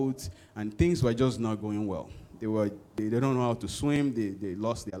the boat. And things were just not going well. They don't know how to swim. They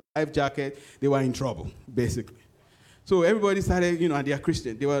lost their life jacket. They were in trouble, basically. So everybody started, and they are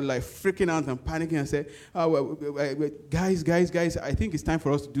Christian. They were like freaking out and panicking and said, guys, I think it's time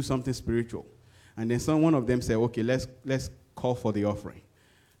for us to do something spiritual. And then one of them said, okay, let's call for the offering.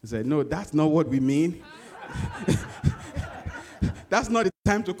 He said, no, that's not what we mean. That's not the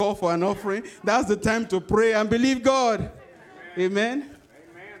time to call for an offering. That's the time to pray and believe God. Amen?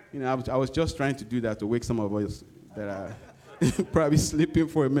 Amen. I was just trying to do that to wake some of us that are probably sleeping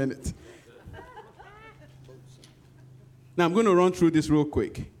for a minute. Now, I'm going to run through this real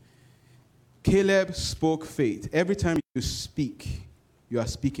quick. Caleb spoke faith. Every time you speak, you are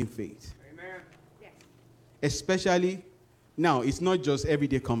speaking faith. Amen. Yes. Especially, now, it's not just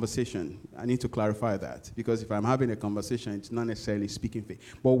everyday conversation. I need to clarify that. Because if I'm having a conversation, it's not necessarily speaking faith.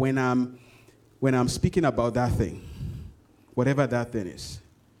 But when I'm speaking about that thing, whatever that thing is,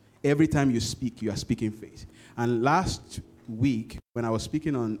 every time you speak, you are speaking faith. And last week, when I was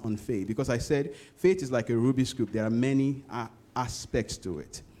speaking on faith, because I said faith is like a Rubik's Cube. There are many aspects to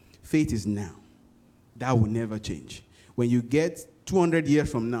it. Faith is now. That will never change. When you get 200 years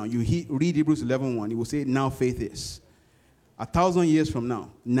from now, you read Hebrews 11:1, it will say, now faith is. 1,000 years from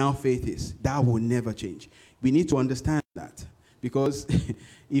now faith is. That will never change. We need to understand that. Because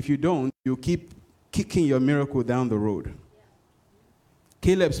if you don't, you keep kicking your miracle down the road.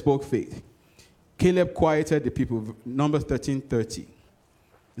 Caleb spoke faith. Caleb quieted the people. Numbers 13:30.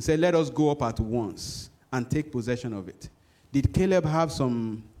 He said, let us go up at once and take possession of it. Did Caleb have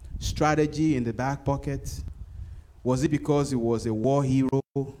some strategy in the back pocket? Was it because he was a war hero?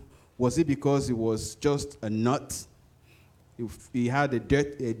 Was it because he was just a nut? If he had a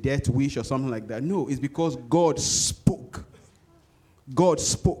death wish or something like that? No, it's because God spoke. God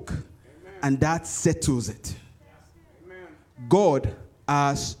spoke. Amen. And that settles it. Amen. God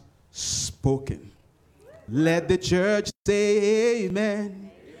has spoken. Let the church say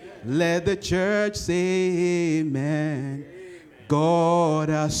amen. Amen. Let the church say amen. Amen. God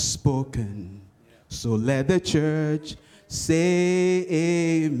has spoken. So let the church say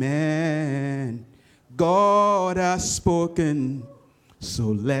amen. God has spoken. So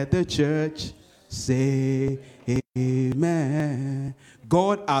let the church say amen.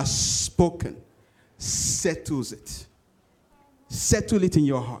 God has spoken. Settles it. Settle it in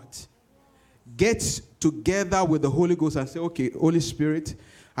your heart. Get together with the Holy Ghost and say, okay, Holy Spirit,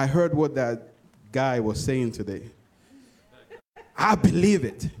 I heard what that guy was saying today. I believe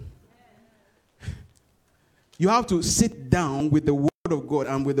it. You have to sit down with the Word of God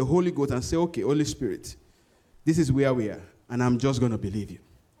and with the Holy Ghost and say, okay, Holy Spirit, this is where we are, and I'm just going to believe you.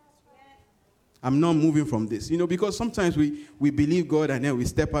 I'm not moving from this. Because sometimes we believe God and then we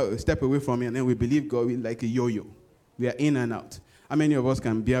step away from it, and then we believe God like a yo-yo. We are in and out. How many of us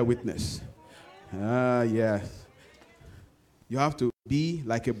can bear witness? Yeah. You have to be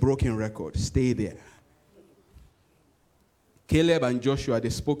like a broken record. Stay there. Caleb and Joshua, they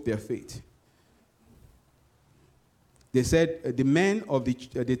spoke their faith. They said, the men of the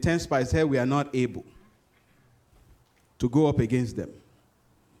 10 spies said, we are not able to go up against them.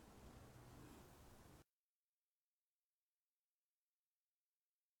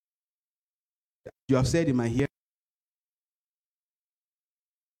 You have said in my hearing,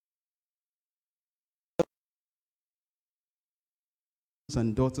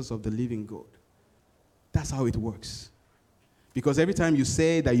 and daughters of the living God. That's how it works. Because every time you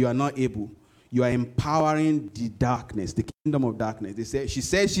say that you are not able, you are empowering the darkness, the kingdom of darkness. She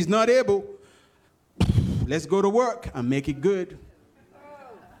says she's not able. Let's go to work and make it good.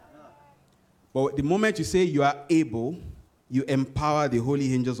 But the moment you say you are able, you empower the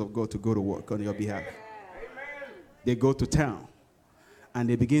holy angels of God to go to work on your behalf. They go to town and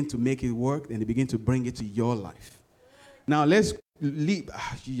they begin to make it work, and they begin to bring it to your life. Now let's leave.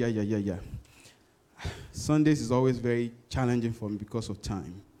 Yeah. Sundays is always very challenging for me because of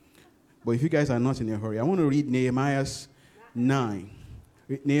time. But if you guys are not in a hurry, I want to read Nehemiah 9.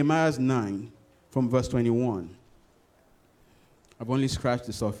 Nehemiah 9 from verse 21. I've only scratched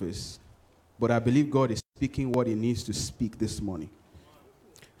the surface, but I believe God is speaking what he needs to speak this morning.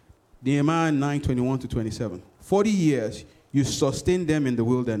 Nehemiah 9, 21 to 27. 40 years you sustained them in the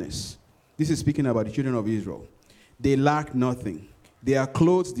wilderness. This is speaking about the children of Israel. They lacked nothing. Their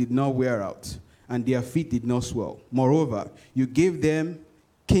clothes did not wear out, and their feet did not swell. Moreover, you gave them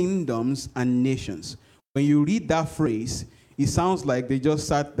kingdoms and nations. When you read that phrase, it sounds like they just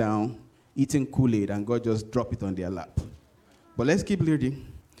sat down eating Kool-Aid and God just dropped it on their lap. But let's keep reading.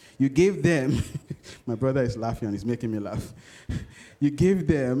 You gave them, my brother is laughing and he's making me laugh. You gave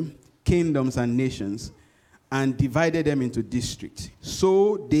them kingdoms and nations and divided them into districts.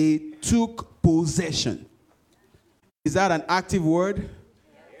 So they took possession. Is that an active word?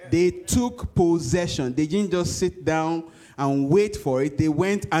 They took possession. They didn't just sit down and wait for it. They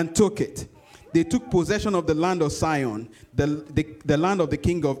went and took it. They took possession of the land of Sion, the land of the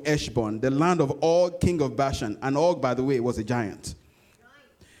king of Heshbon, the land of Og, king of Bashan. And Og, by the way, was a giant.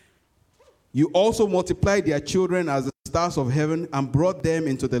 You also multiplied their children as the stars of heaven and brought them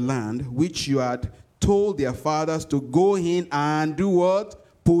into the land which you had told their fathers to go in and do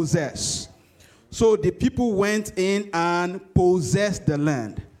what? Possess. So the people went in and possessed the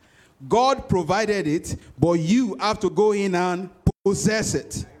land. God provided it, but you have to go in and possess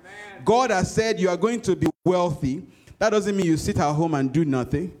it. Amen. God has said you are going to be wealthy. That doesn't mean you sit at home and do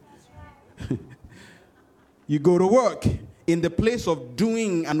nothing. You go to work. In the place of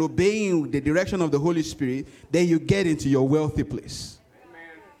doing and obeying the direction of the Holy Spirit, then you get into your wealthy place.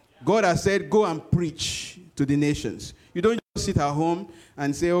 Amen. God has said, go and preach to the nations. You don't just sit at home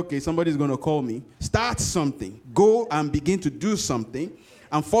and say, okay, somebody's going to call me. Start something. Go and begin to do something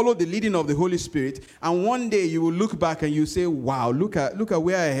and follow the leading of the Holy Spirit. And one day you will look back and you say, wow, look at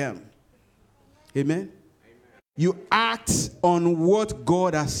where I am. Amen? Amen. You act on what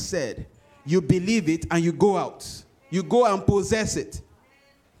God has said. You believe it and you go out. You go and possess it.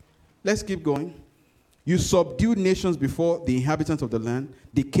 Let's keep going. You subdued nations before the inhabitants of the land,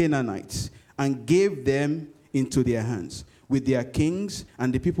 the Canaanites, and gave them into their hands with their kings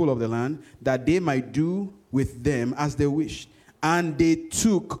and the people of the land, that they might do with them as they wished. And they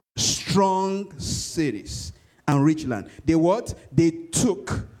took strong cities and rich land. They what? They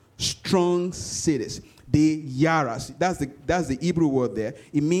took strong cities. They yaras. That's the Hebrew word there.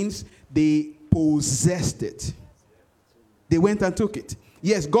 It means they possessed it. They went and took it.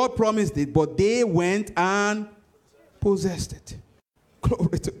 Yes, God promised it, but they went and possessed it.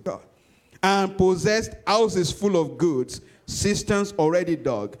 Glory to God. And possessed houses full of goods, cisterns already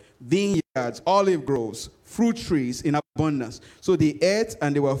dug, vineyards, olive groves, fruit trees in abundance. So they ate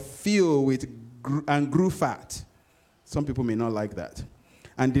and they were filled with and grew fat. Some people may not like that.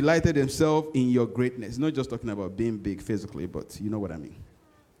 And delighted themselves in your greatness. Not just talking about being big physically, but you know what I mean.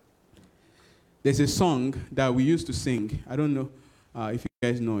 There's a song that we used to sing. I don't know if you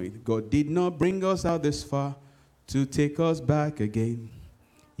guys know it. God did not bring us out this far to take us back again.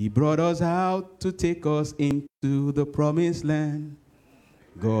 He brought us out to take us into the promised land.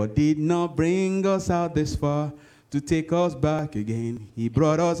 God did not bring us out this far to take us back again. He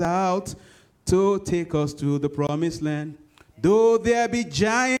brought us out to take us to the promised land. Though there be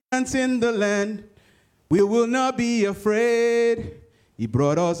giants in the land, we will not be afraid. He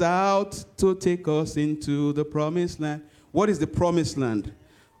brought us out to take us into the promised land. What is the promised land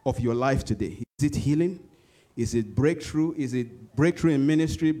of your life today? Is it healing? Is it breakthrough? Is it breakthrough in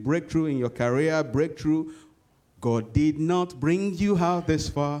ministry, breakthrough in your career, breakthrough? God did not bring you out this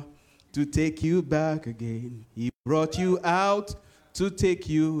far to take you back again. He brought you out to take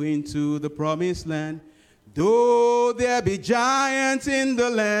you into the promised land. Though there be giants in the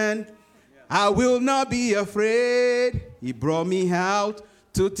land, I will not be afraid. He brought me out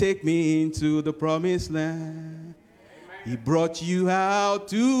to take me into the promised land. He brought you out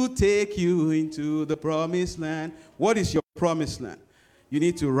to take you into the promised land. What is your promised land? You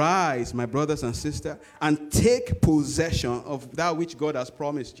need to rise, my brothers and sisters, and take possession of that which God has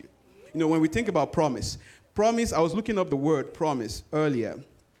promised you. You know, when we think about promise, I was looking up the word promise earlier.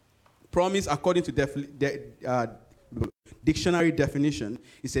 Promise, according to dictionary definition,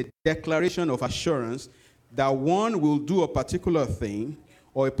 is a declaration of assurance that one will do a particular thing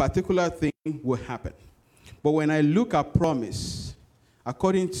or a particular thing will happen. But when I look at promise,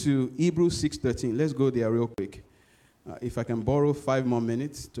 according to Hebrews 6:13, let's go there real quick. If I can borrow 5 more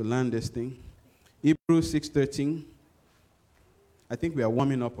minutes to land this thing. Hebrews 6:13. I think we are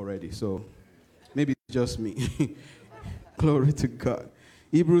warming up already, so maybe it's just me. Glory to God.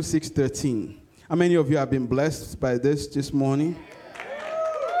 Hebrews 6:13. How many of you have been blessed by this morning?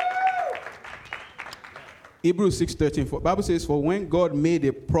 Hebrews 6:13. The Bible says, for when God made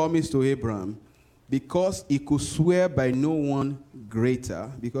a promise to Abraham, because he could swear by no one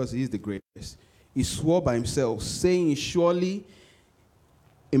greater, because he is the greatest, he swore by himself, saying, surely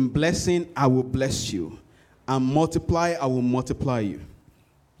in blessing I will bless you, and multiply I will multiply you.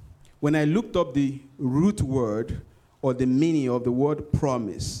 When I looked up the root word or the meaning of the word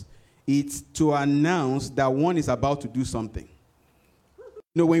promise, it's to announce that one is about to do something.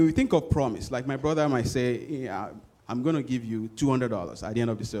 You know, when we think of promise, like my brother might say, yeah, I'm going to give you $200 at the end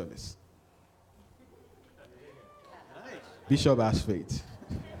of the service. Bishop has faith.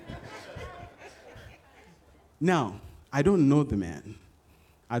 Now, I don't know the man.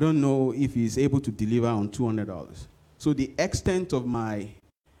 I don't know if he's able to deliver on $200. So the extent of my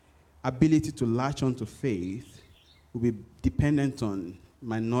ability to latch onto faith will be dependent on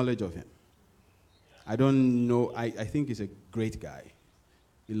my knowledge of him. I don't know. I think he's a great guy.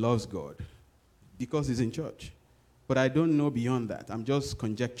 He loves God because he's in church. But I don't know beyond that. I'm just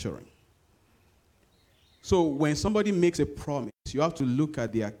conjecturing. So when somebody makes a promise, you have to look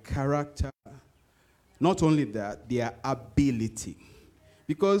at their character. Not only that, their ability.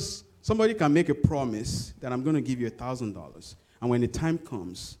 Because somebody can make a promise that I'm going to give you $1,000. And when the time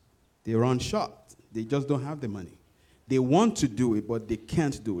comes, they run short. They just don't have the money. They want to do it, but they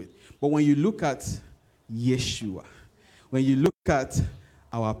can't do it. But when you look at Yeshua, when you look at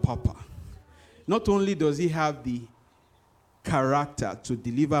our Papa, not only does he have the character to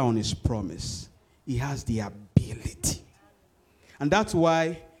deliver on his promise, he has the ability. And that's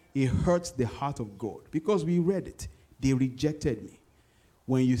why it hurts the heart of God. Because we read it. They rejected me.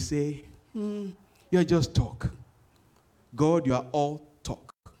 When you say, you're just talk. God, you are all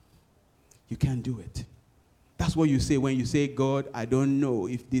talk. You can't do it. That's what you say when you say, God, I don't know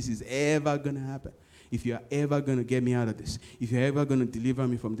if this is ever going to happen. If you're ever going to get me out of this. If you're ever going to deliver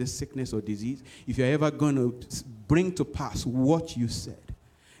me from this sickness or disease. If you're ever going to bring to pass what you said.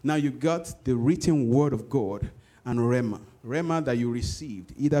 Now you got the written word of God and Rhema. Rhema that you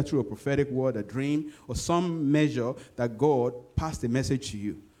received, either through a prophetic word, a dream, or some measure that God passed a message to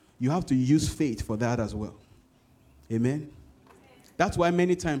you. You have to use faith for that as well. Amen? That's why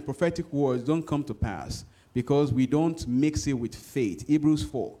many times prophetic words don't come to pass, because we don't mix it with faith. Hebrews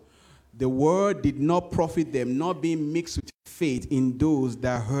 4. The word did not profit them, not being mixed with faith in those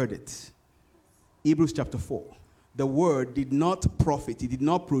that heard it. Hebrews chapter 4. The word did not profit, it did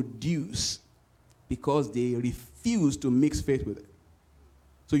not produce, because they refused to mix faith with it.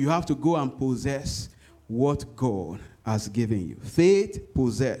 So you have to go and possess what God has given you. Faith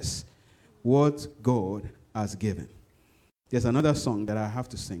possess what God has given. There's another song that I have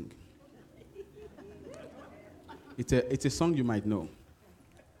to sing. It's a song you might know.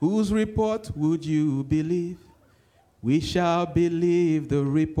 Whose report would you believe? We shall believe the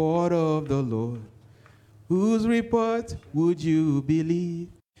report of the Lord. Whose report would you believe?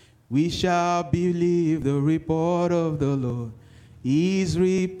 We shall believe the report of the Lord. His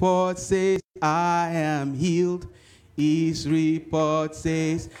report says, I am healed. His report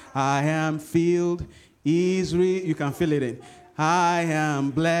says, I am filled. You can feel it in. I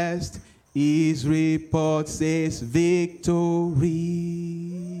am blessed. His report says victory.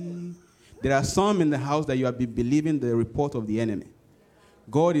 There are some in the house that you have been believing the report of the enemy.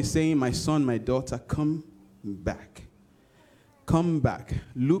 God is saying, my son, my daughter, come back. Come back.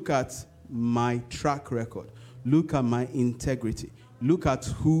 Look at my track record. Look at my integrity. Look at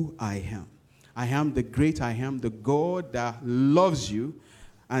who I am. I am the great I am, the God that loves you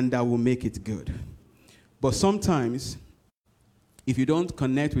and that will make it good. But sometimes, if you don't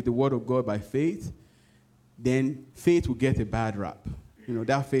connect with the word of God by faith, then faith will get a bad rap.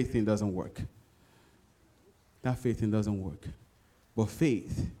 That faith thing doesn't work. That faith thing doesn't work. But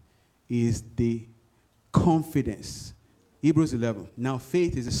faith is the confidence. Hebrews 11. Now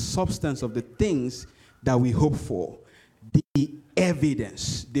faith is the substance of the things that we hope for, the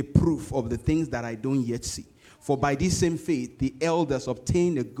evidence, the proof of the things that I don't yet see. For by this same faith, the elders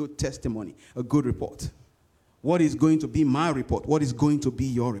obtained a good testimony, a good report. What is going to be my report? What is going to be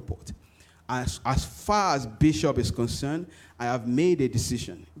your report? As far as Bishop is concerned, I have made a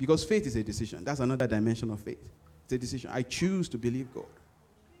decision. Because faith is a decision. That's another dimension of faith. It's a decision. I choose to believe God.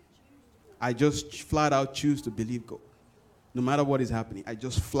 I just flat out choose to believe God. No matter what is happening, I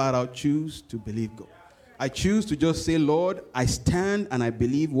just flat out choose to believe God. I choose to just say, Lord, I stand and I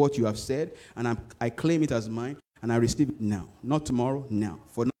believe what you have said, and I claim it as mine, and I receive it now. Not tomorrow, now.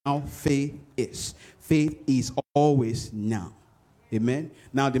 For now, faith is. Faith is always now. Amen?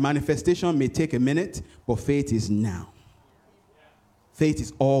 Now, the manifestation may take a minute, but faith is now. Faith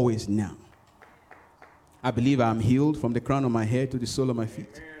is always now. I believe I'm healed from the crown of my head to the sole of my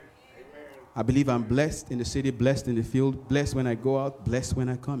feet. I believe I'm blessed in the city, blessed in the field, blessed when I go out, blessed when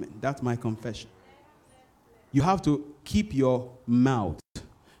I come in. That's my confession. You have to keep your mouth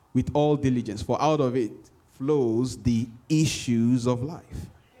with all diligence, for out of it flows the issues of life.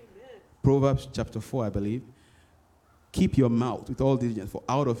 Amen. Proverbs chapter 4, I believe. Keep your mouth with all diligence, for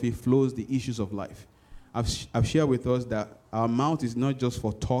out of it flows the issues of life. I've shared with us that our mouth is not just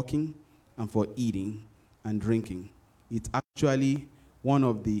for talking and for eating and drinking. It's actually one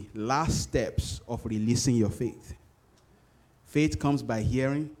of the last steps of releasing your faith. Faith comes by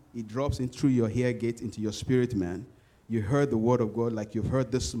hearing. It drops in through your ear gate into your spirit, man. You heard the word of God like you've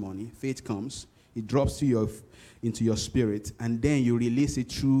heard this morning. Faith comes. It drops into your spirit, and then you release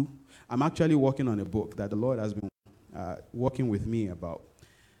it through. I'm actually working on a book that the Lord has been working with me about.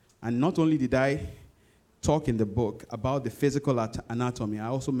 And not only did I talk in the book about the physical anatomy, I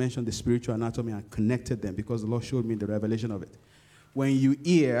also mentioned the spiritual anatomy and connected them because the Lord showed me the revelation of it. When you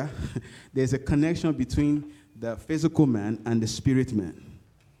hear, there's a connection between the physical man and the spirit man.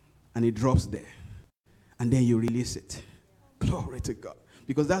 And it drops there. And then you release it. Glory to God.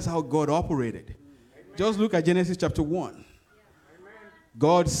 Because that's how God operated. Just look at Genesis chapter 1.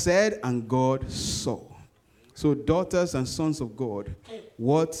 God said and God saw. So daughters and sons of God,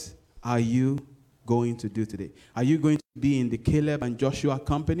 what are you going to do today? Are you going to be in the Caleb and Joshua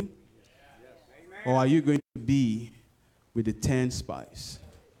company? Or are you going to be with the 10 spies?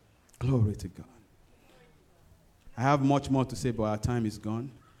 Glory to God. I have much more to say, but our time is gone.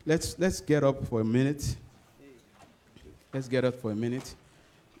 Let's get up for a minute. Let's get up for a minute.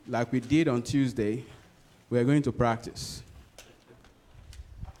 Like we did on Tuesday, we are going to practice.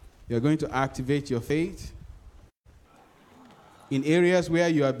 You're going to activate your faith. In areas where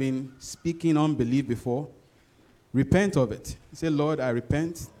you have been speaking unbelief before, repent of it. Say, Lord, I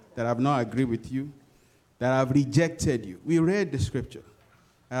repent that I have not agreed with you, that I have rejected you. We read the scripture.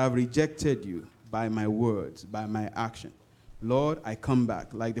 I have rejected you by my words, by my action. Lord, I come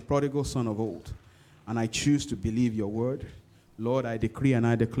back like the prodigal son of old, and I choose to believe your word. Lord, I decree and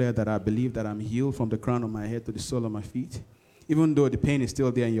I declare that I believe that I'm healed from the crown of my head to the sole of my feet. Even though the pain is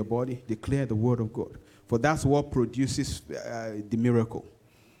still there in your body, declare the word of God. For that's what produces the miracle.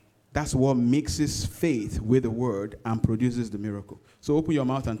 That's what mixes faith with the word and produces the miracle. So open your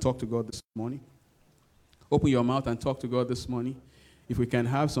mouth and talk to God this morning. Open your mouth and talk to God this morning. If we can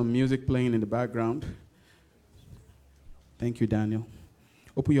have some music playing in the background. Thank you, Daniel.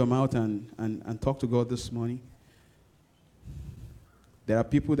 Open your mouth and talk to God this morning. There are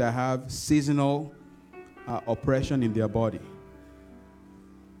people that have seasonal oppression in their body.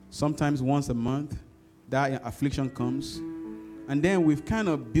 Sometimes once a month, that affliction comes. And then we've kind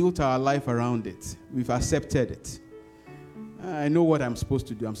of built our life around it. We've accepted it. I know what I'm supposed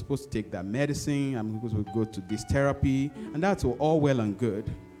to do. I'm supposed to take that medicine. I'm supposed to go to this therapy. And that's all well and good.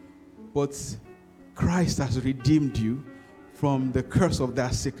 But Christ has redeemed you from the curse of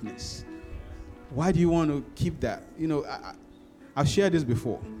that sickness. Why do you want to keep that? You know, I've shared this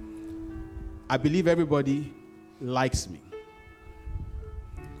before. I believe everybody likes me.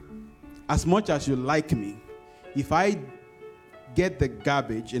 As much as you like me, if I get the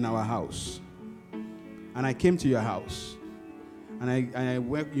garbage in our house, and I came to your house, and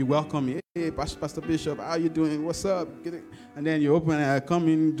you welcome me, hey, Pastor Bishop, how are you doing? What's up? And then you open and I come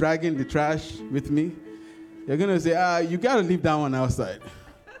in dragging the trash with me. You're going to say, you got to leave that one outside.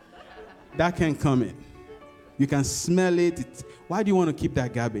 That can't come in. You can smell it. Why do you want to keep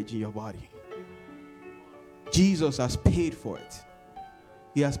that garbage in your body? Jesus has paid for it.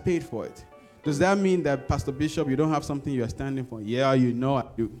 He has paid for it. Does that mean that, Pastor Bishop, you don't have something you are standing for? Yeah, you know I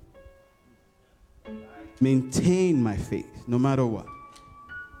do. Maintain my faith, no matter what.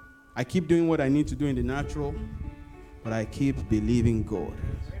 I keep doing what I need to do in the natural, but I keep believing God.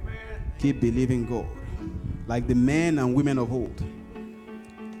 Keep believing God. Like the men and women of old.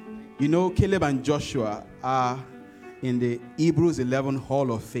 You know, Caleb and Joshua are in the Hebrews 11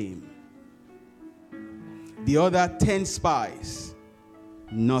 Hall of Fame. The other 10 spies,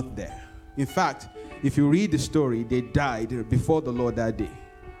 not there. In fact, if you read the story, they died before the Lord that day.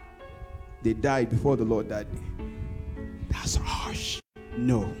 They died before the Lord that day. That's harsh.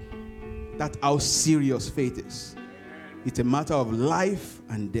 No. That's how serious faith is. It's a matter of life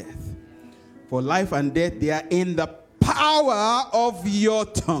and death. For life and death, they are in the power of your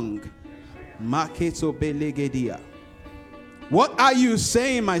tongue. What are you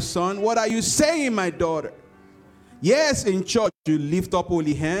saying, my son? What are you saying, my daughter? Yes, in church you lift up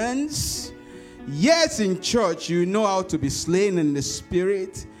holy hands. Yes, in church you know how to be slain in the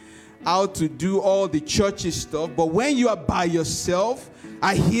spirit, how to do all the churchy stuff. But when you are by yourself,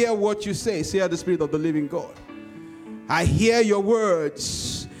 I hear what you say. Say the Spirit of the living God. I hear your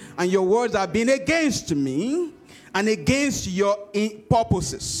words, and your words have been against me and against your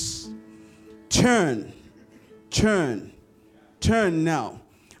purposes. Turn now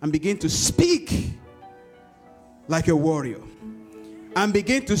and begin to speak like a warrior, and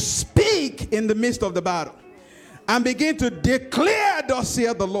begin to speak in the midst of the battle, and begin to declare, thus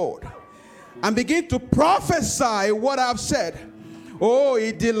saith the Lord, and begin to prophesy what I've said. Oh,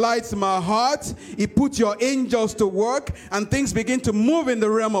 it delights my heart. It puts your angels to work, and things begin to move in the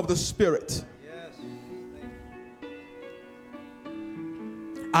realm of the spirit. Yes.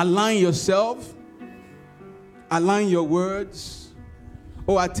 Align yourself. Align your words.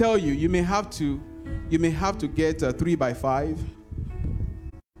 Oh, I tell you, you may have to get a 3x5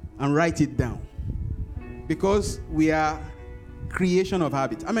 and write it down, because we are creation of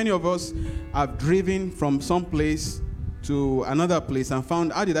habits. How many of us have driven from some place to another place and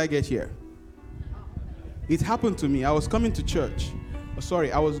found, how did I get here? It happened to me. I was coming to church.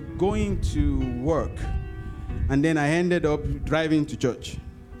 I was going to work. And then I ended up driving to church.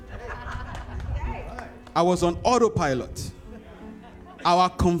 I was on autopilot. Our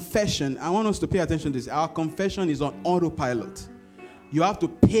confession, I want us to pay attention to this. Our confession is on autopilot. You have to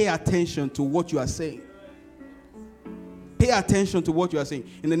pay attention to what you are saying. Pay attention to what you are saying.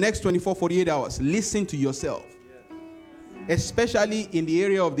 In the next 24, 48 hours, listen to yourself. Especially in the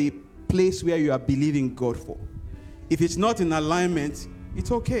area of the place where you are believing God for. If it's not in alignment,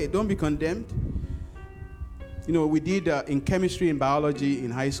 it's okay. Don't be condemned. You know, we did in chemistry and biology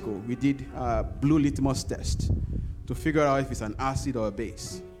in high school, we did blue litmus test to figure out if it's an acid or a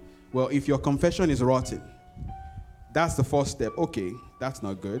base. Well, if your confession is rotten, that's the first step. Okay, that's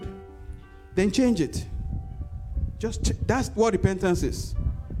not good. Then change it. That's what repentance is.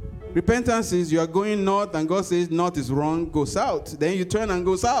 Repentance is you are going north and God says north is wrong, go south. Then you turn and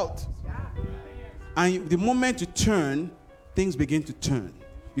go south. And the moment you turn, things begin to turn.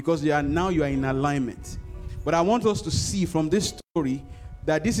 Because you are in alignment. But I want us to see from this story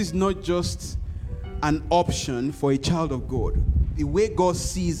that this is not just an option for a child of God. The way God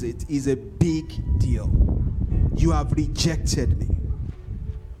sees it is a big deal. You have rejected me.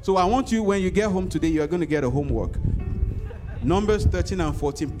 So I want you, when you get home today, you are going to get a homework. Numbers 13 and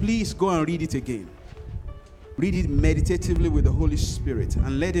 14. Please go and read it again. Read it meditatively with the Holy Spirit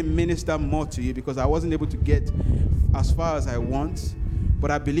and let Him minister more to you, because I wasn't able to get as far as I want. But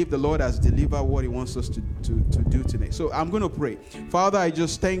I believe the Lord has delivered what He wants us to do today. So I'm going to pray. Father, I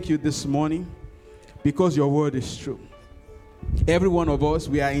just thank you this morning because your word is true. Every one of us,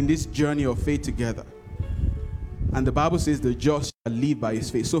 we are in this journey of faith together. And the Bible says the just shall live by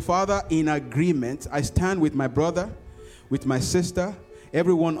his faith. So Father, in agreement, I stand with my brother, with my sister,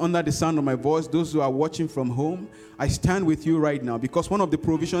 everyone under the sound of my voice, those who are watching from home. I stand with you right now, because one of the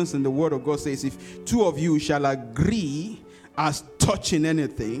provisions in the word of God says, if two of you shall agree as touching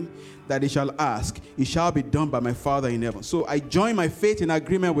anything that they shall ask, it shall be done by my Father in heaven. So I join my faith in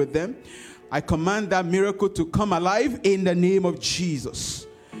agreement with them. I command that miracle to come alive in the name of Jesus.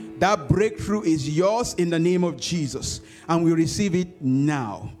 That breakthrough is yours in the name of Jesus. And we receive it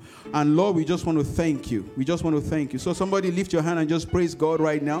now. And Lord, we just want to thank you. We just want to thank you. So somebody lift your hand and just praise God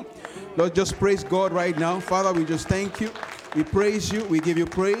right now. Lord, just praise God right now. Father, we just thank you. We praise you. We give you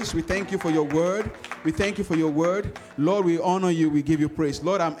praise. We thank you for your word. We thank you for your word. Lord, we honor you. We give you praise.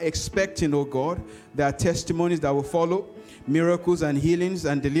 Lord, I'm expecting, oh God, there are testimonies that will follow, miracles and healings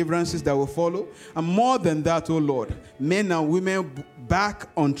and deliverances that will follow. And more than that, oh Lord, men and women back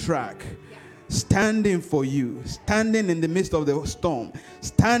on track, standing for you, standing in the midst of the storm,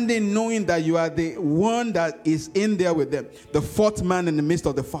 standing knowing that you are the one that is in there with them, the fourth man in the midst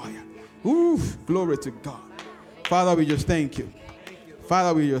of the fire. Oof, glory to God. Father, we just thank you.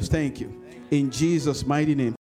 Father, we just thank you. In Jesus' mighty name.